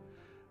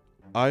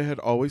 I had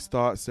always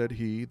thought, said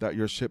he, that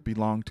your ship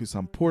belonged to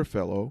some poor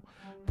fellow,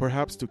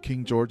 perhaps to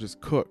King George's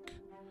cook.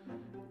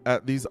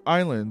 At these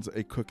islands,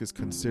 a cook is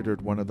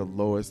considered one of the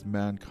lowest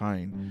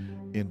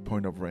mankind in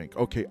point of rank.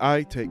 Okay,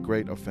 I take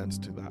great offense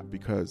to that,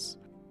 because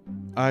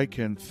I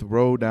can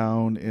throw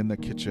down in the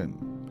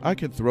kitchen. I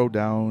can throw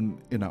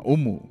down in a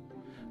umu.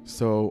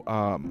 So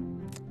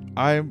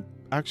I'm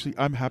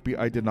happy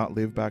I did not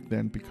live back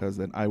then, because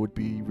then I would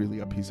be really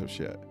a piece of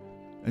shit.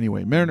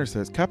 Anyway, Mariner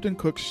says, Captain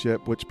Cook's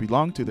ship, which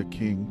belonged to the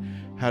king,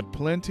 had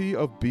plenty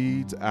of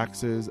beads,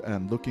 axes,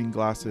 and looking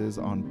glasses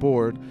on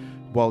board,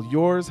 while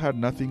yours had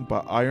nothing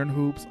but iron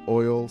hoops,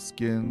 oil,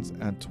 skins,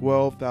 and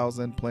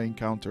 12,000 plain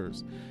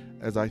counters,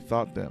 as I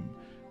thought them.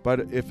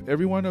 But if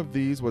every one of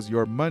these was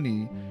your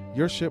money,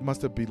 your ship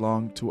must have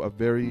belonged to a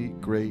very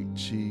great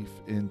chief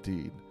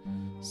indeed.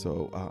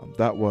 So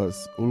that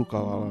was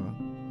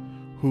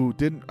Ulukalala, who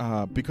didn't,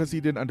 because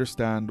he didn't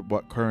understand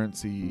what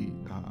currency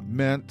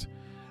meant,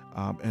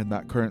 and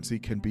that currency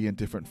can be in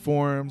different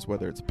forms,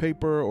 whether it's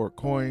paper or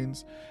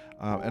coins.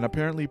 And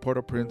apparently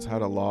Port-au-Prince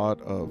had a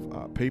lot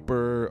of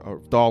paper or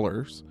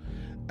dollars,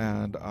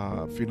 and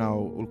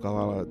Finau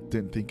Ulukalala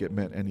didn't think it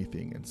meant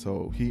anything, and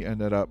so he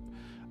ended up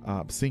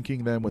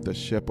sinking them with a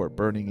ship or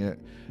burning it.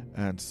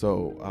 And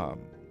so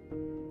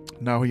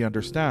now he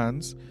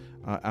understands,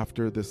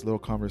 after this little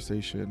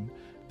conversation,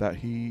 that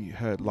he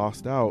had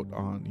lost out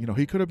on,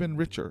 he could have been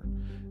richer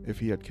if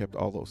he had kept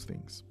all those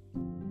things.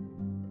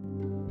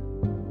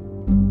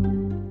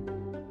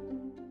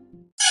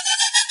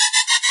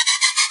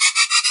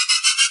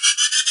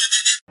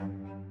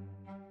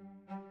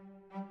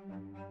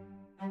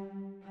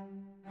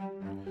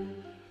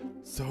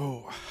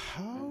 So,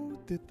 how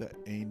did the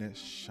anus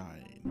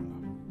shine?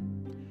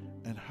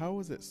 And how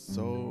is it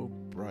so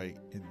bright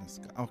in the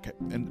sky? Okay,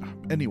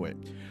 and anyway,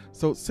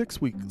 so 6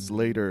 weeks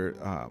later,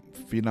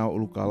 Finau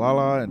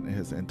Ulukalala and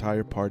his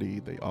entire party,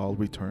 they all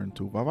returned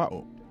to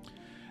Vava'u.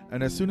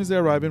 And as soon as they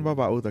arrive in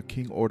Vava'u, the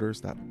king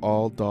orders that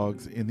all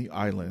dogs in the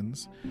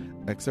islands,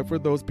 except for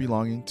those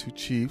belonging to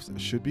chiefs,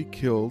 should be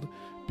killed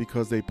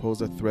because they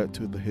pose a threat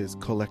to his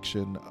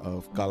collection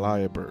of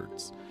galaya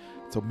birds.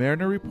 So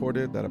Mariner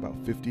reported that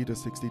about 50 to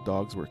 60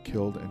 dogs were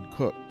killed and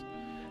cooked.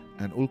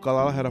 And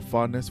Ulukalala had a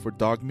fondness for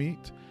dog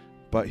meat,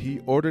 but he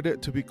ordered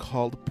it to be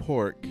called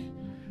pork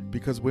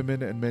because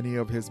women and many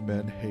of his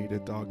men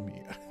hated dog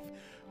meat.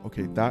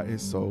 Okay, that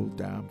is so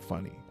damn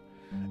funny.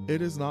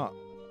 It is not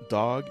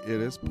dog, it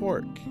is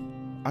pork.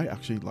 I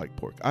actually like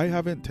pork. I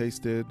haven't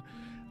tasted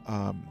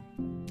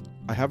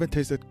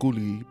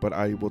kuli, but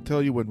I will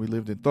tell you, when we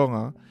lived in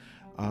Tonga,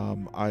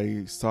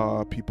 I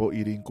saw people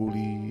eating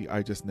kuli.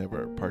 I just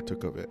never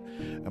partook of it.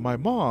 And my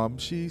mom,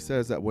 she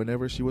says that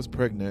whenever she was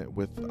pregnant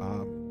with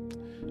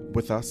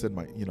us and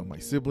my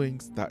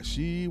siblings, that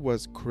she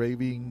was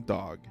craving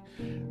dog.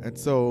 And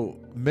so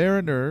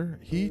Mariner,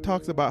 he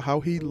talks about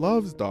how he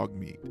loves dog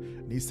meat,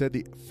 and he said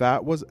the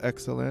fat was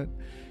excellent.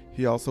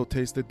 He also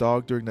tasted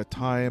dog during the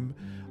time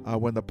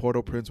when the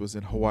Port-au-Prince was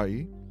in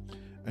Hawaii,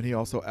 and he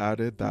also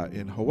added that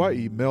in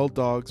Hawaii, male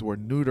dogs were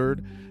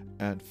neutered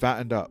and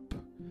fattened up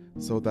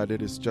so that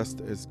it is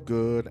just as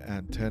good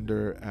and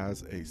tender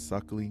as a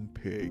suckling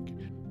pig.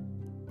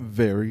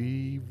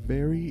 Very,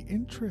 very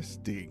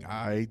interesting.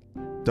 I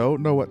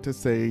don't know what to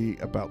say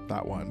about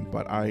that one,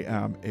 but I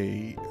am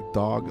a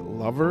dog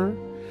lover,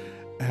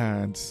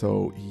 and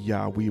so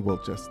yeah, we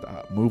will just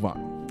move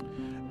on.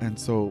 And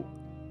so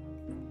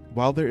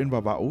while they're in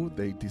Vava'u,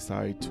 they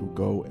decide to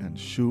go and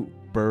shoot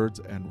birds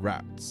and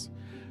rats.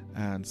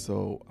 And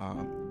so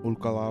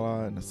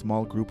Ulukalala and a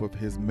small group of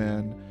his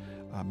men,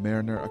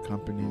 Mariner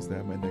accompanies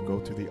them, and they go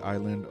to the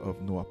island of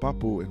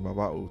Nuapapu in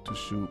Vava'u to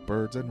shoot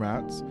birds and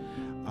rats.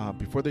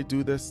 Before they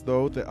do this,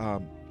 though,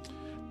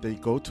 they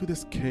go to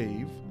this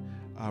cave.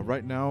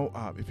 Right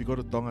now, if you go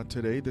to Tonga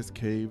today, this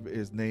cave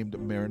is named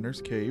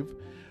Mariner's Cave.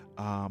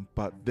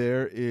 But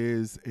there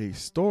is a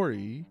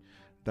story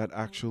that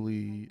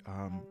actually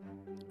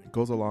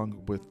goes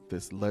along with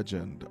this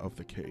legend of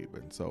the cave.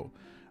 And so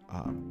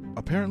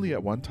apparently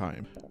at one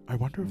time, I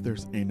wonder if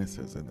there's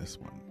anuses in this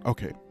one.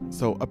 Okay,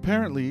 so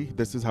apparently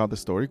this is how the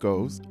story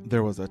goes.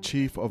 There was a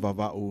chief of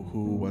Vava'u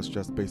who was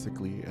just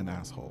basically an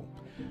asshole.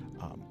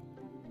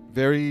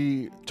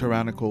 Very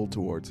tyrannical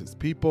towards his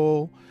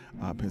people.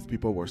 His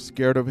people were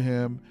scared of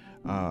him.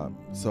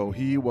 So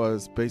he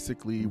was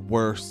basically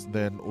worse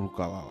than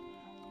Ulukalala.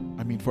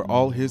 I mean, for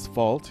all his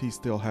fault, he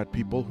still had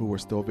people who were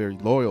still very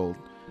loyal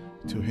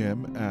to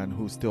him and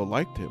who still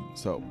liked him.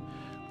 So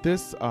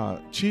this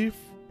chief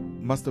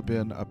must have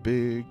been a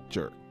big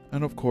jerk.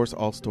 And of course,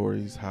 all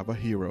stories have a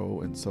hero.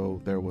 And so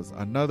there was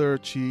another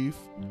chief,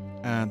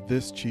 and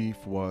this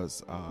chief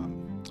was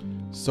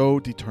so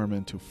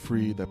determined to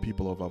free the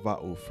people of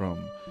Vava'u from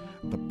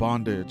the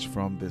bondage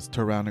from this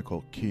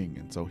tyrannical king.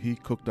 And so he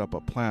cooked up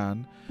a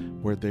plan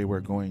where they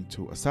were going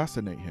to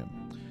assassinate him.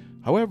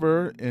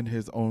 However, in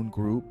his own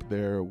group,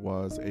 there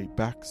was a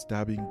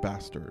backstabbing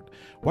bastard.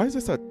 Why is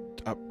this a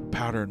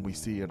pattern we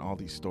see in all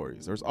these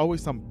stories? There's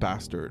always some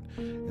bastard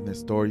in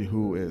this story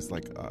who is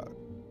like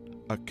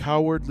a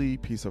cowardly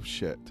piece of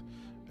shit.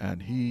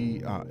 And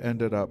he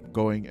ended up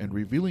going and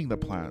revealing the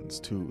plans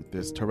to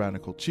this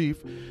tyrannical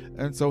chief.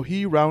 And so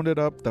he rounded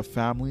up the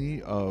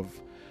family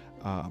of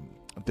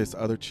this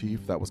other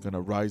chief that was going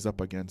to rise up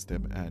against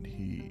him, and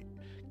he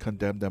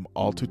condemned them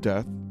all to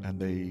death, and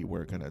they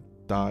were going to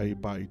die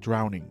by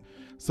drowning.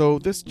 So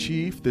this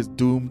chief, this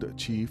doomed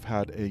chief,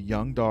 had a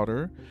young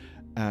daughter,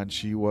 and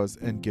she was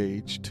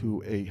engaged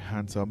to a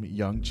handsome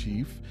young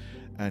chief,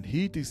 and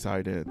he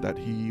decided that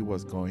he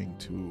was going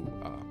to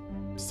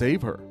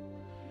save her.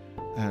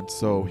 And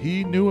so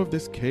he knew of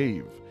this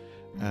cave,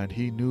 and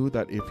he knew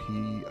that if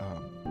he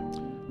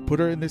put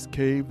her in this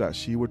cave that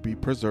she would be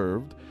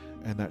preserved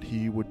and that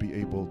he would be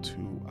able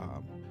to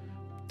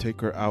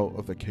take her out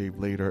of the cave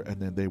later, and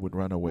then they would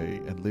run away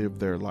and live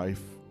their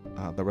life,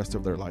 the rest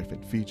of their life in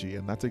Fiji.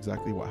 And that's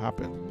exactly what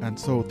happened. And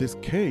so this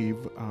cave,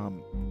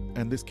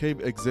 and this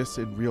cave exists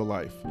in real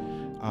life.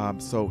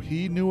 So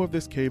he knew of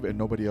this cave and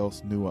nobody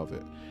else knew of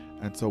it.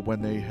 And so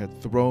when they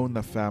had thrown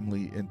the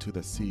family into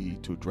the sea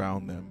to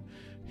drown them,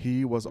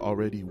 he was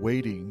already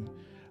waiting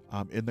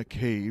in the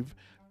cave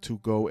to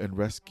go and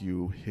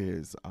rescue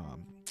his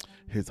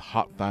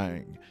hot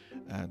thang.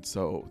 And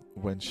so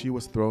when she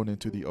was thrown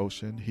into the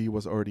ocean, he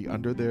was already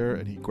under there,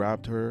 and he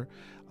grabbed her,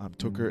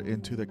 took her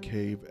into the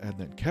cave, and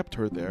then kept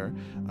her there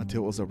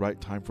until it was the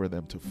right time for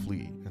them to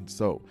flee. And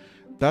so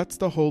that's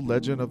the whole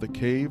legend of the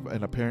cave.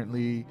 And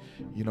apparently,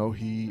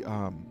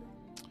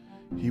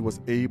 he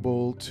was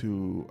able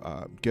to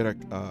get a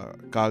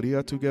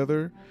Galia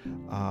together,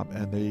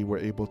 and they were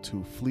able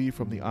to flee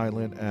from the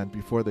island. And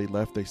before they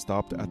left, they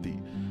stopped at the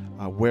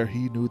where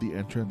he knew the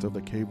entrance of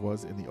the cave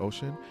was in the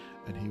ocean,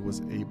 and he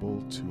was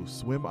able to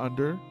swim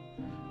under,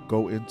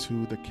 go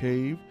into the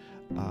cave,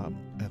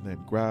 and then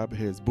grab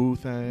his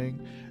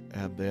buthang,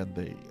 and then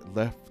they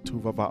left to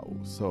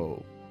Vava'u.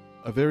 So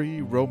a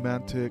very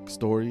romantic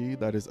story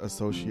that is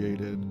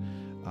associated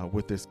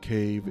with this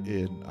cave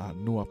in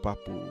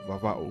Nuapapu,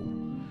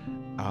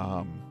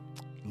 Vava'u.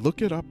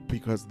 Look it up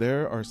because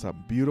there are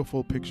some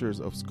beautiful pictures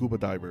of scuba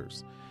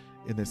divers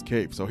in this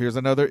cave. So here's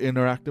another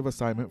interactive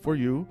assignment for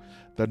you.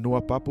 The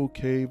Nuapapu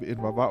cave in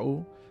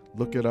Vava'u.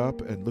 Look it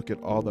up and look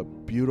at all the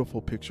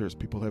beautiful pictures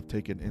people have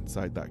taken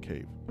inside that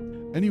cave.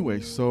 Anyway,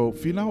 so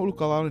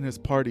Fina'u'olukala'au and his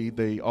party,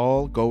 they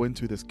all go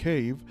into this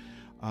cave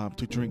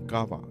to drink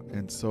kava.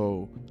 And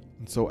so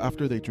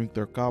after they drink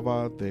their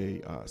kava,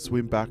 they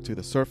swim back to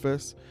the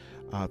surface.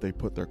 They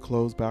put their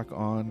clothes back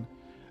on,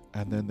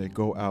 and then they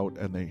go out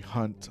and they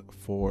hunt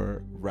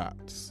for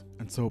rats.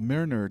 And so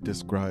Mariner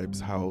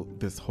describes how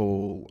this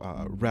whole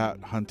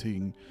rat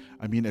hunting,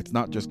 it's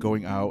not just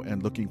going out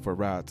and looking for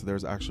rats.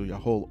 There's actually a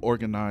whole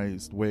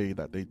organized way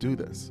that they do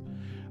this.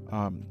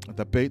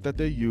 The bait that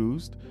they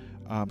used,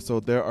 so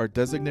there are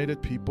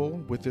designated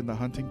people within the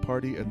hunting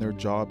party, and their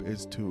job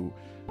is to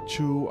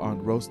chew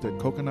on roasted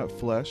coconut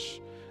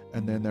flesh,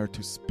 and then they're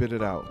to spit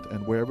it out.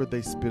 And wherever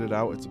they spit it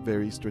out, it's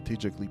very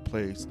strategically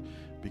placed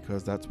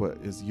because that's what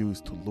is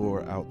used to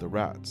lure out the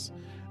rats.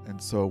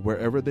 And so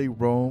wherever they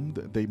roamed,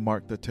 they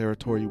marked the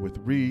territory with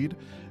reed.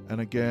 And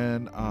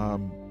again,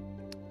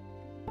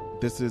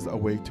 this is a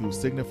way to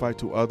signify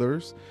to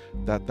others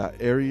that that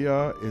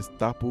area is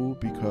tapu,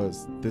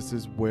 because this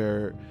is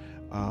where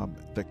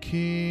the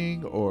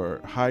king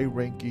or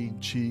high-ranking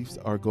chiefs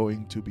are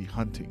going to be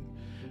hunting.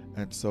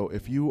 And so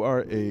if you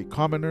are a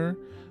commoner,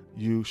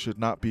 you should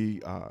not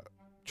be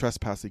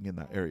trespassing in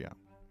that area.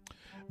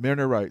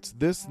 Mariner writes,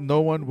 "This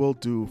no one will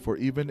do, for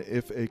even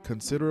if a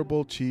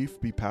considerable chief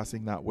be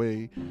passing that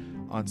way,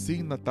 on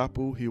seeing the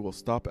tapu, he will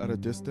stop at a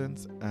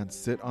distance and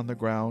sit on the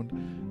ground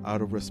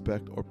out of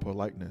respect or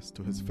politeness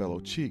to his fellow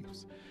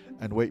chiefs,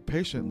 and wait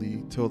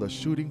patiently till the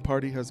shooting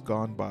party has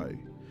gone by.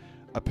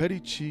 A petty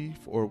chief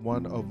or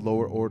one of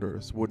lower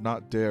orders would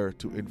not dare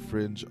to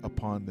infringe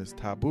upon this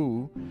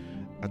taboo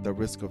at the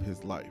risk of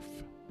his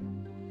life.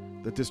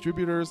 The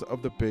distributors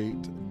of the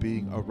bait,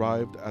 being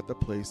arrived at the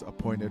place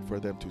appointed for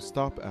them to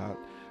stop at,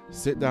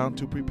 sit down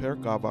to prepare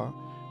kava,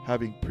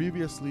 having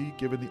previously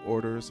given the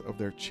orders of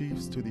their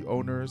chiefs to the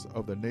owners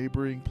of the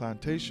neighboring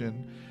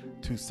plantation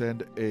to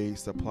send a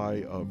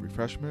supply of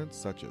refreshments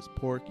such as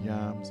pork,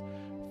 yams,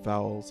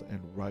 fowls,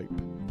 and ripe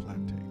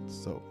plantains."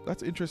 So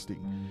that's interesting.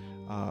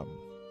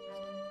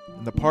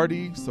 In the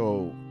party,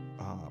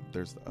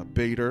 there's a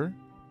baiter,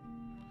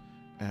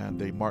 and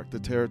they mark the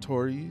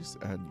territories,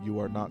 and you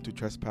are not to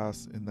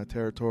trespass in the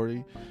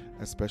territory,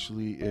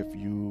 especially if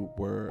you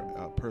were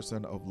a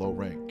person of low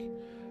rank.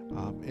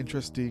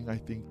 Interesting, I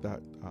think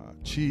that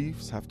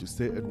chiefs have to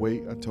sit and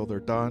wait until they're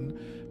done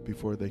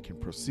before they can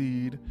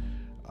proceed.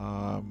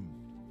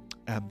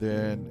 And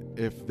then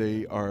if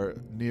they are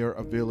near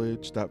a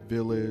village, that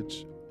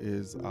village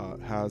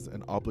has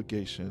an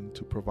obligation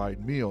to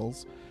provide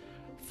meals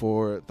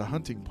for the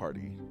hunting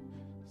party.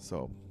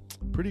 So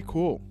pretty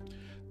cool.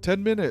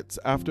 10 minutes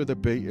after the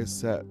bait is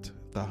set,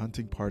 the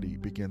hunting party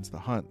begins the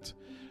hunt.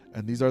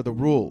 And these are the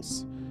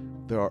rules.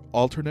 There are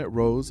alternate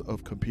rows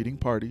of competing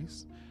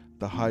parties.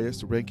 The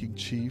highest ranking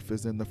chief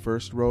is in the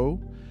first row.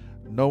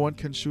 No one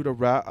can shoot a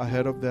rat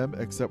ahead of them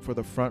except for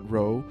the front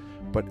row,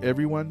 but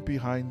everyone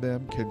behind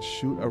them can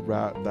shoot a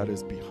rat that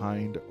is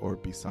behind or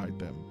beside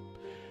them.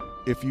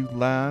 If you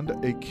land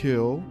a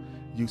kill,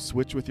 you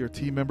switch with your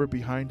team member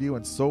behind you,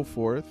 and so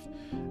forth.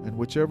 And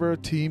whichever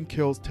team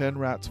kills 10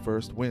 rats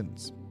first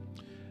wins.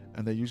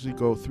 And they usually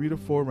go 3 to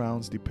 4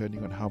 rounds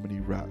depending on how many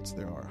rats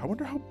there are. I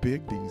wonder how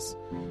big these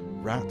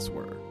rats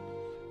were.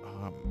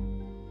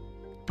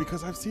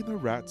 Because I've seen the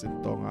rats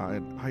in Tonga,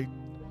 and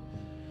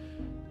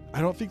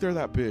I don't think they're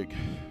that big.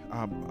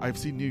 I've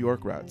seen New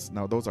York rats.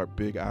 Now those are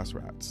big ass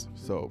rats.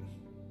 So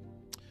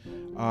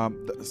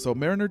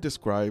Mariner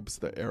describes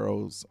the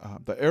arrows.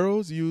 The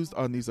arrows used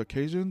on these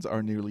occasions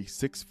are nearly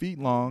 6 feet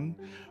long,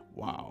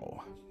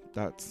 Wow.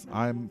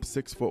 I'm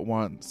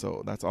 6'1",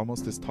 so that's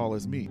almost as tall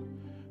as me.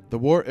 The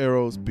war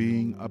arrows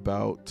being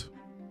about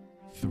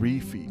 3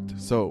 feet.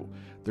 So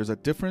there's a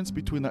difference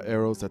between the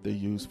arrows that they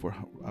use for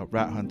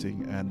rat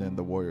hunting and then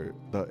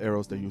the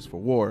arrows they use for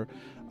war.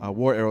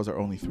 War arrows are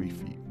only 3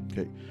 feet.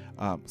 Okay,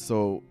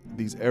 so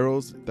these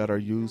arrows that are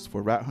used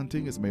for rat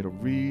hunting is made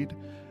of reed.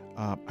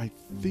 I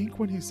think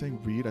when he's saying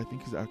reed, I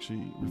think he's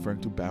actually referring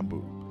to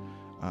bamboo.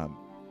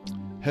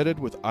 Headed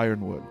with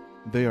ironwood.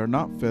 They are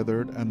not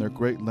feathered, and their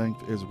great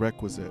length is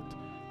requisite,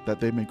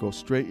 that they may go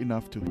straight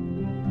enough to...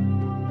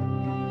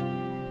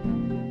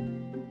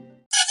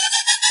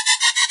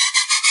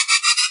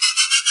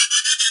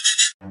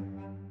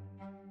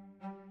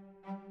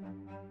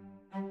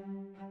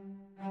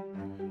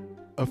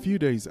 A few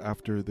days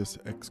after this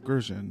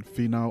excursion,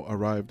 Finau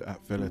arrived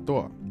at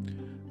Feletoa,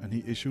 and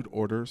he issued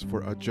orders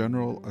for a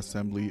general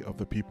assembly of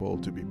the people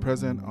to be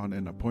present on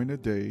an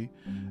appointed day,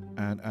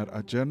 and at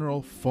a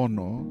general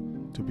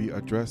fono to be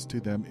addressed to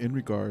them in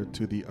regard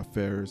to the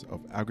affairs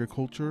of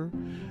agriculture,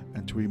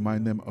 and to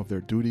remind them of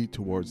their duty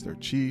towards their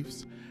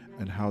chiefs,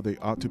 and how they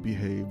ought to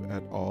behave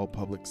at all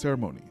public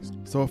ceremonies.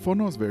 So a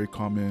fono is very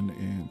common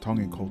in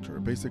Tongan culture.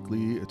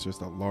 Basically, it's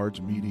just a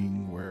large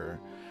meeting where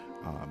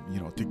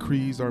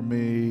decrees are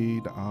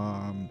made.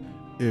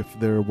 If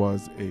there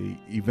was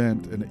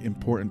an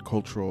important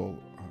cultural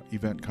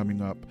event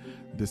coming up,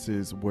 this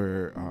is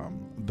where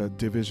the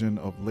division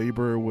of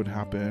labor would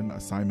happen.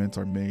 Assignments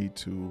are made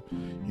to,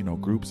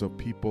 groups of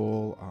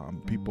people,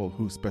 people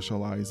who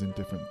specialize in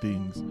different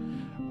things.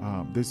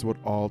 This would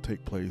all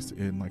take place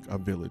in like a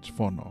village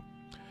fono.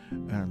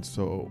 And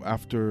so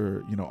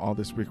after, all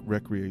this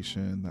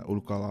recreation, that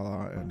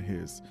Ulukalala and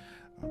his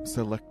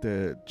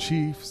selected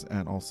chiefs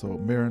and also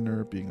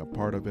Mariner being a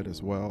part of it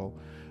as well.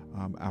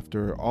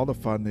 After all the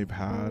fun they've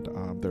had,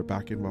 they're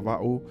back in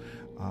Vava'u,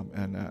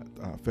 and at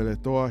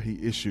Feletoa he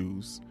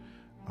issues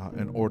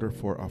an order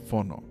for a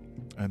fono,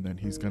 and then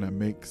he's going to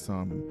make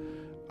some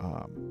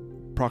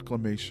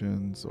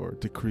proclamations or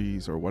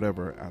decrees or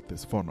whatever at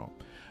this fono.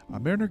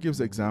 Mariner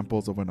gives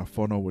examples of when a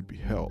fono would be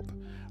held.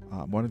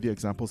 One of the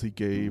examples he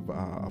gave,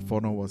 a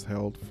fono was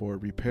held for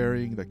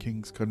repairing the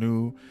king's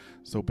canoe.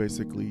 So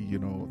basically,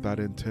 that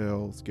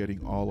entails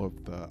getting all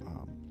of the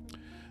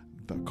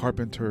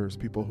carpenters,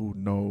 people who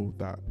know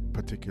that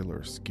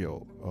particular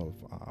skill of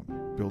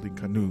building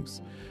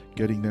canoes,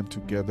 getting them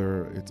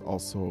together. It's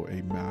also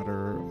a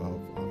matter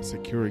of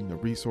securing the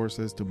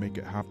resources to make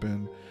it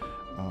happen.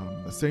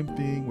 The same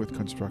thing with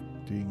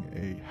constructing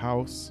a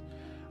house,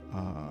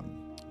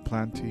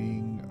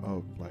 planting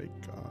of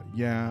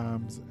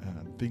yams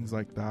and things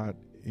like that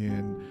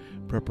in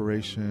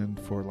preparation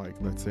for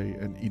let's say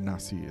an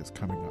inasi is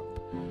coming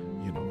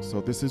up,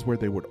 so this is where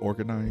they would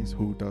organize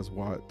who does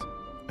what.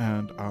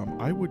 And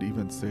I would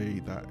even say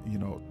that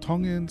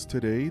Tongans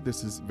today,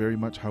 this is very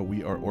much how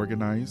we are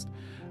organized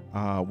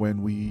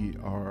when we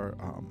are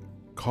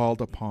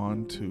called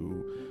upon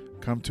to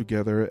come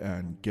together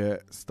and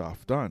get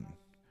stuff done.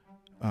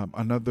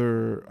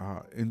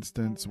 Another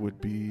instance would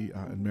be,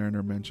 and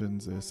Mariner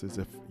mentions this, is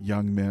if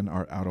young men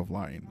are out of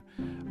line.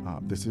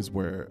 This is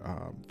where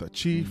the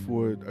chief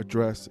would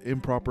address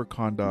improper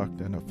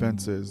conduct and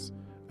offenses.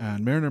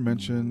 And Mariner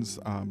mentions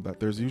that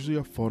there's usually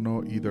a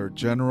fono, either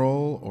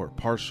general or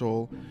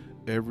partial,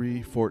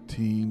 every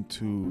 14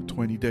 to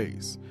 20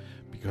 days.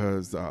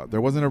 Because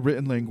there wasn't a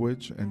written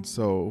language, and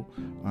so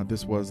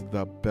this was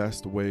the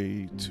best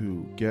way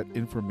to get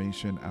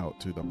information out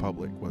to the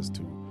public, was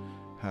to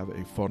have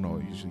a fono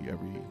usually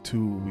every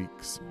 2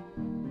 weeks.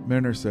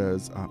 Mariner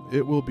says,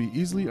 it will be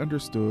easily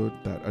understood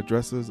that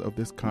addresses of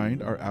this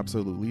kind are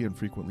absolutely and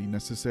frequently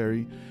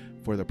necessary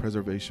for the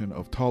preservation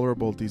of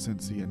tolerable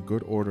decency and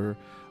good order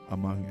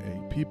among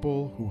a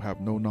people who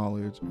have no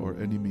knowledge or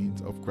any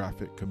means of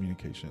graphic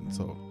communication.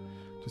 So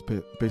just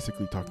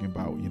basically talking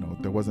about,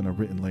 there wasn't a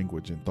written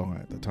language in Tonga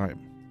at the time.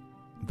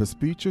 The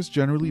speech is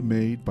generally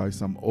made by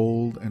some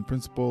old and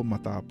principal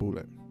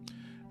mata'apulen.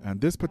 And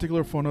this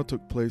particular fono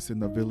took place in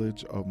the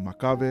village of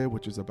Makave,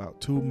 which is about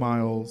 2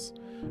 miles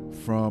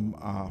from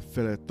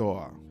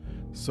Feletoa.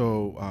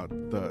 So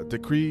the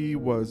decree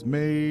was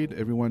made.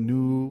 Everyone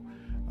knew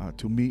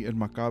to meet in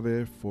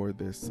Makave for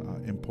this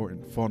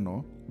important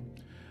fono.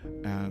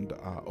 And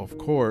of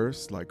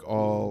course, like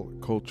all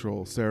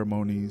cultural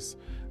ceremonies,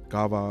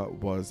 kava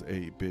was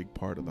a big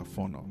part of the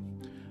fono.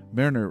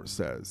 Mariner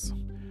says,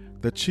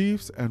 the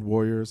chiefs and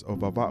warriors of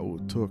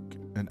Vava'u took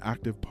an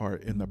active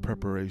part in the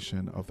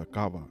preparation of the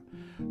kava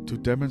to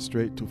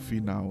demonstrate to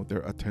Finau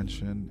their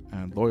attention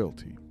and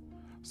loyalty.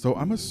 So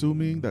I'm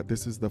assuming that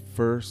this is the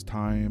first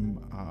time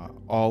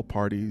all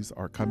parties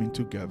are coming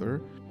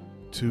together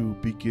to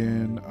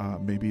begin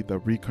maybe the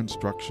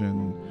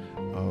reconstruction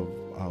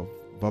of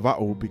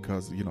Vava'u,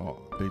 because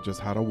they just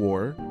had a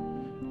war.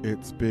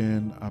 It's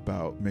been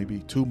about maybe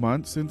 2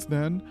 months since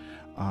then,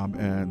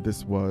 and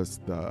this was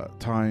the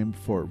time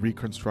for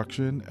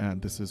reconstruction,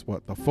 and this is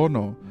what the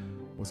fono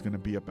was going to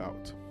be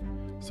about.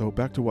 So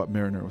back to what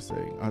Mariner was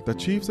saying. The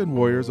chiefs and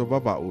warriors of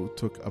Vava'u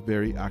took a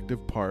very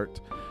active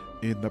part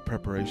in the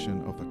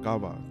preparation of the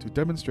kava to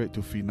demonstrate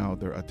to Finau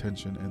their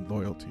attention and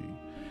loyalty.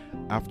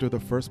 After the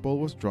first bowl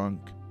was drunk,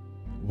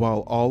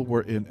 while all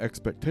were in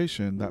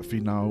expectation that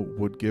Finau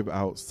would give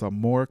out some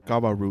more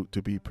kava root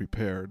to be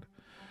prepared,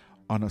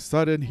 on a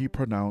sudden he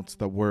pronounced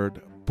the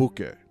word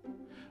buke.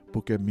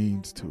 Buke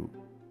means to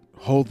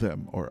hold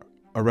them or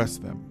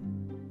arrest them.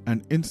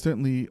 And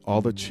instantly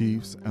all the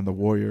chiefs and the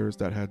warriors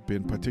that had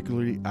been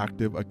particularly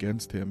active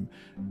against him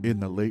in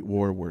the late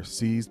war were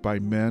seized by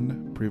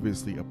men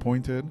previously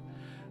appointed.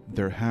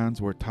 Their hands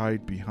were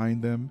tied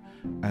behind them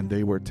and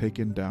they were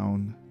taken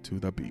down to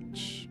the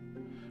beach.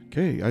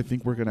 Okay, I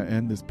think we're going to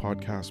end this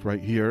podcast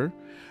right here.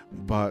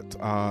 But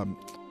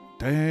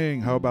dang,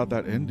 how about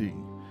that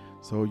ending?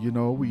 So,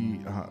 we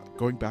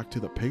going back to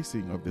the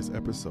pacing of this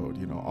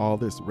episode, all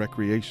this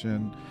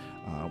recreation,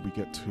 we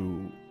get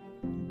to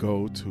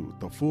go to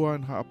Tofua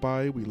and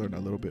Ha'apai. We learn a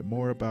little bit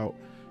more about,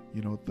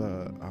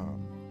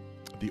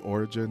 the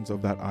origins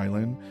of that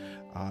island.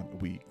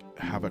 We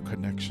have a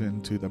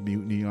connection to the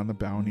mutiny on the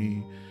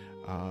Bounty.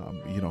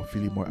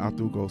 Filimoe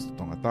Atu goes to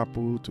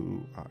Tongatapu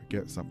to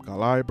get some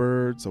kalai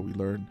birds. So we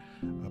learn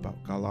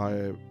about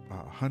kalai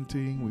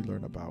hunting. We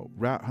learn about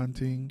rat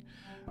hunting,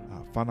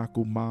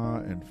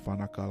 Fanakuma and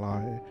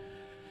Fanakalai.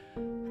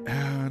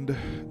 And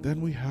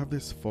then we have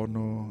this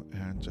fono,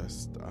 and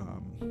just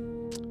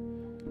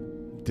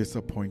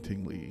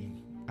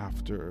disappointingly,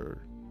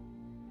 after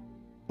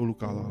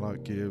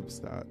Ulukalala gives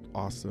that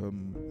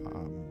awesome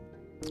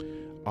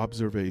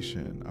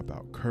observation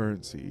about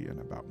currency and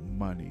about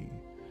money,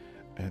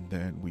 and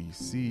then we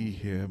see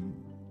him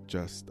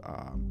just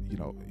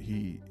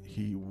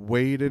he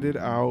waited it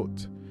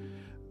out.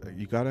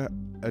 You gotta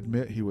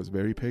admit, he was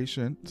very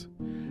patient.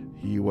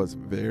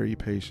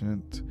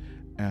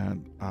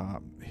 And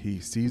he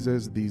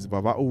seizes these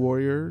Vava'u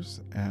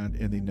warriors, and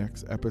in the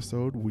next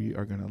episode we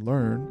are going to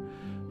learn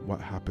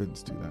what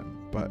happens to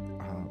them. But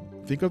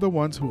think of the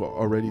ones who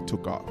already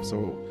took off.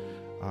 So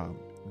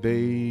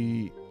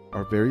they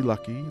are very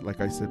lucky,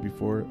 like I said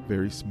before,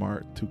 very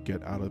smart to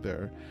get out of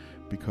there,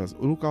 because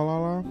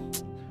Ulukalala,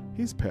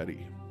 he's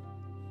petty.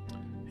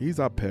 He's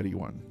a petty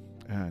one.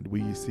 And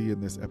we see in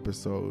this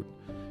episode,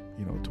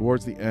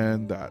 towards the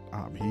end, that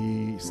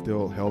he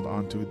still held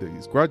on to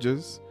these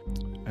grudges.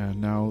 And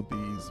now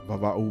these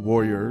Vava'u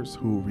warriors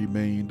who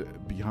remained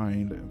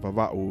behind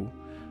Vava'u,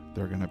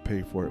 they're going to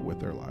pay for it with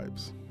their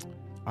lives.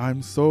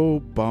 I'm so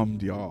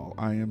bummed, y'all.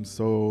 I am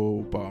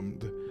so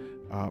bummed.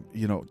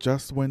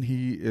 Just when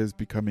he is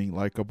becoming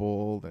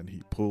likable, then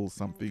he pulls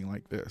something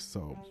like this.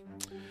 So,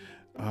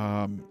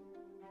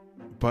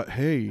 but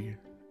hey,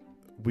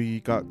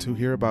 we got to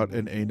hear about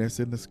an anus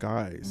in the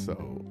sky.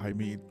 So, I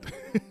mean,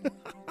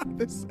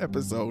 this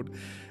episode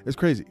is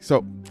crazy.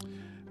 So,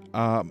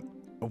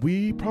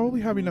 we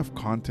probably have enough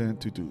content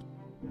to do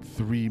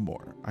 3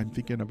 more. I'm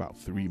thinking about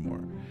 3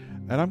 more.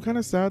 And I'm kind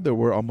of sad that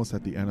we're almost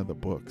at the end of the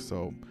book.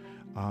 So,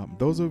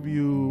 those of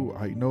you,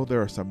 I know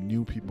there are some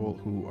new people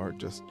who are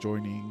just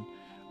joining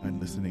and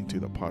listening to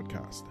the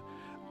podcast.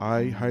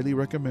 I highly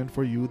recommend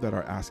for you that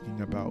are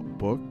asking about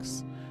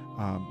books.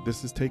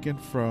 This is taken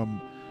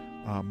from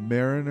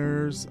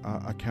Mariner's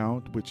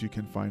account, which you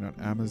can find on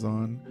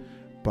Amazon.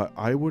 But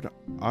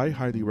I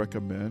highly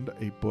recommend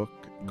a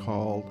book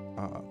called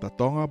The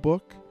Tonga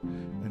Book,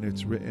 and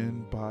it's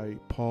written by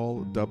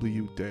Paul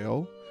W.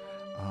 Dale,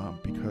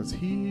 because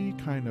he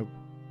kind of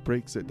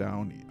breaks it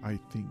down, I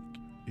think,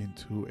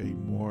 into a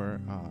more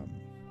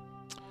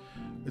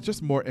it's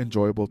just more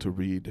enjoyable to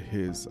read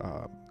his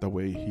the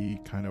way he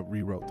kind of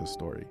rewrote the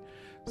story.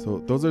 So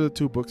those are the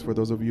 2 books for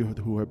those of you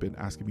who have been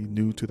asking me,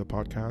 new to the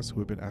podcast, who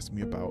have been asking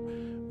me about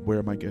where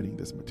am I getting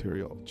this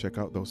material. Check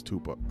out those 2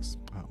 books.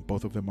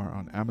 Both of them are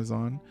on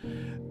Amazon.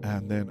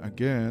 And then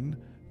again,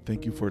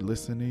 thank you for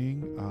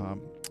listening.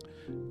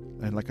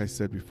 And like I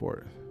said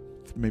before,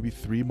 maybe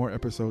 3 more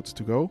episodes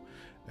to go,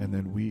 and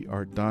then we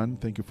are done.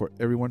 Thank you for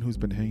everyone who's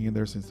been hanging in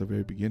there since the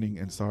very beginning,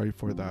 and sorry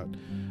for that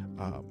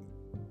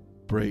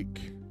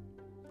break,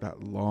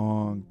 that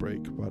long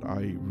break, but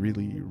I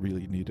really,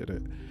 really needed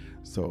it.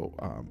 So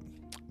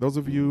those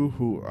of you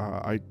who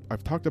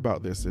I've talked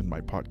about this in my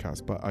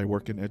podcast, but I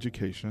work in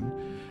education,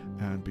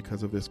 and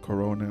because of this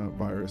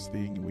coronavirus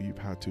thing, we've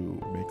had to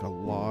make a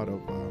lot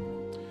of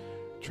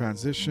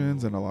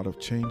transitions and a lot of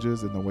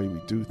changes in the way we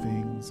do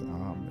things,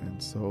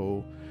 and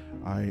so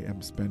I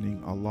am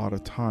spending a lot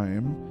of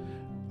time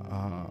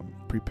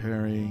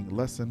preparing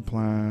lesson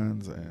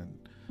plans and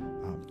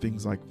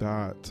things like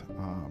that,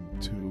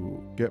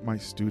 to get my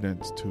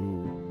students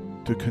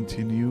to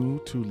continue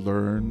to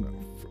learn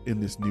in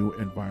this new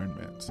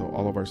environment. So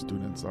all of our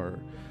students are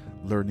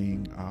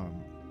learning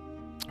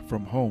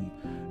from home,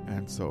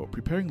 and so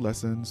preparing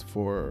lessons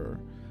for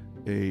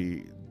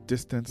a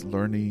distance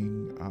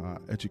learning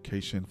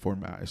education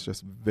format is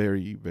just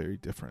very, very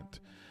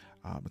different.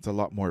 It's a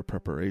lot more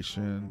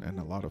preparation and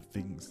a lot of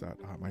things that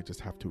I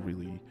just have to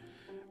really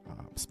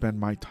spend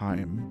my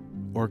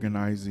time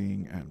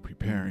organizing and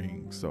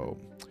preparing. So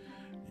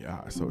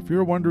Yeah, so if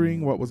you're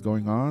wondering what was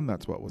going on,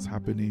 that's what was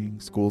happening.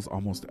 School's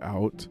almost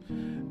out,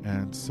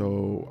 and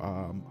so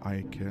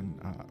I can,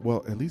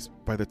 well, at least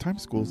by the time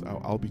school's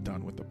out, I'll be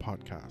done with the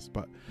podcast.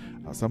 But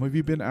some of you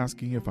have been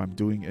asking if I'm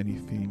doing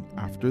anything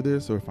after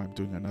this or if I'm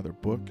doing another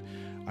book.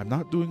 I'm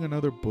not doing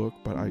another book,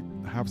 but I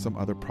have some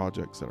other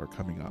projects that are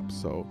coming up.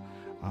 So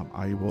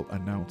I will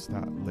announce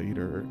that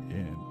later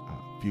in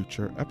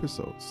future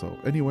episodes. So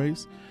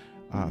anyways,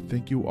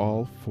 thank you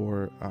all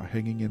for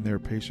hanging in there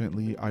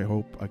patiently. I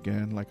hope,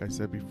 again, like I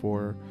said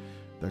before,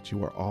 that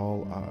you are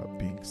all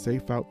being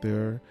safe out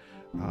there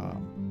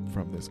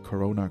from this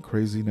corona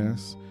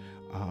craziness.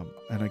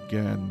 And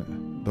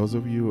again, those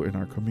of you in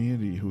our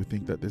community who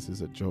think that this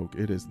is a joke,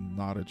 it is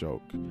not a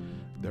joke.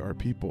 There are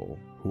people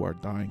who are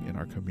dying in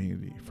our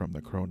community from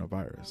the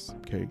coronavirus,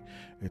 okay?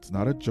 It's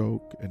not a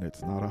joke and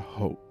it's not a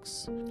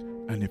hoax.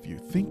 And if you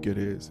think it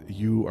is,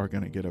 you are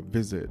going to get a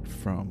visit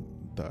from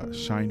the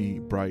shiny,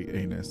 bright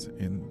anus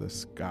in the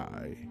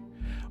sky.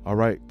 All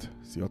right,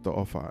 Siota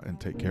Ofa, and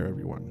take care,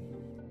 everyone.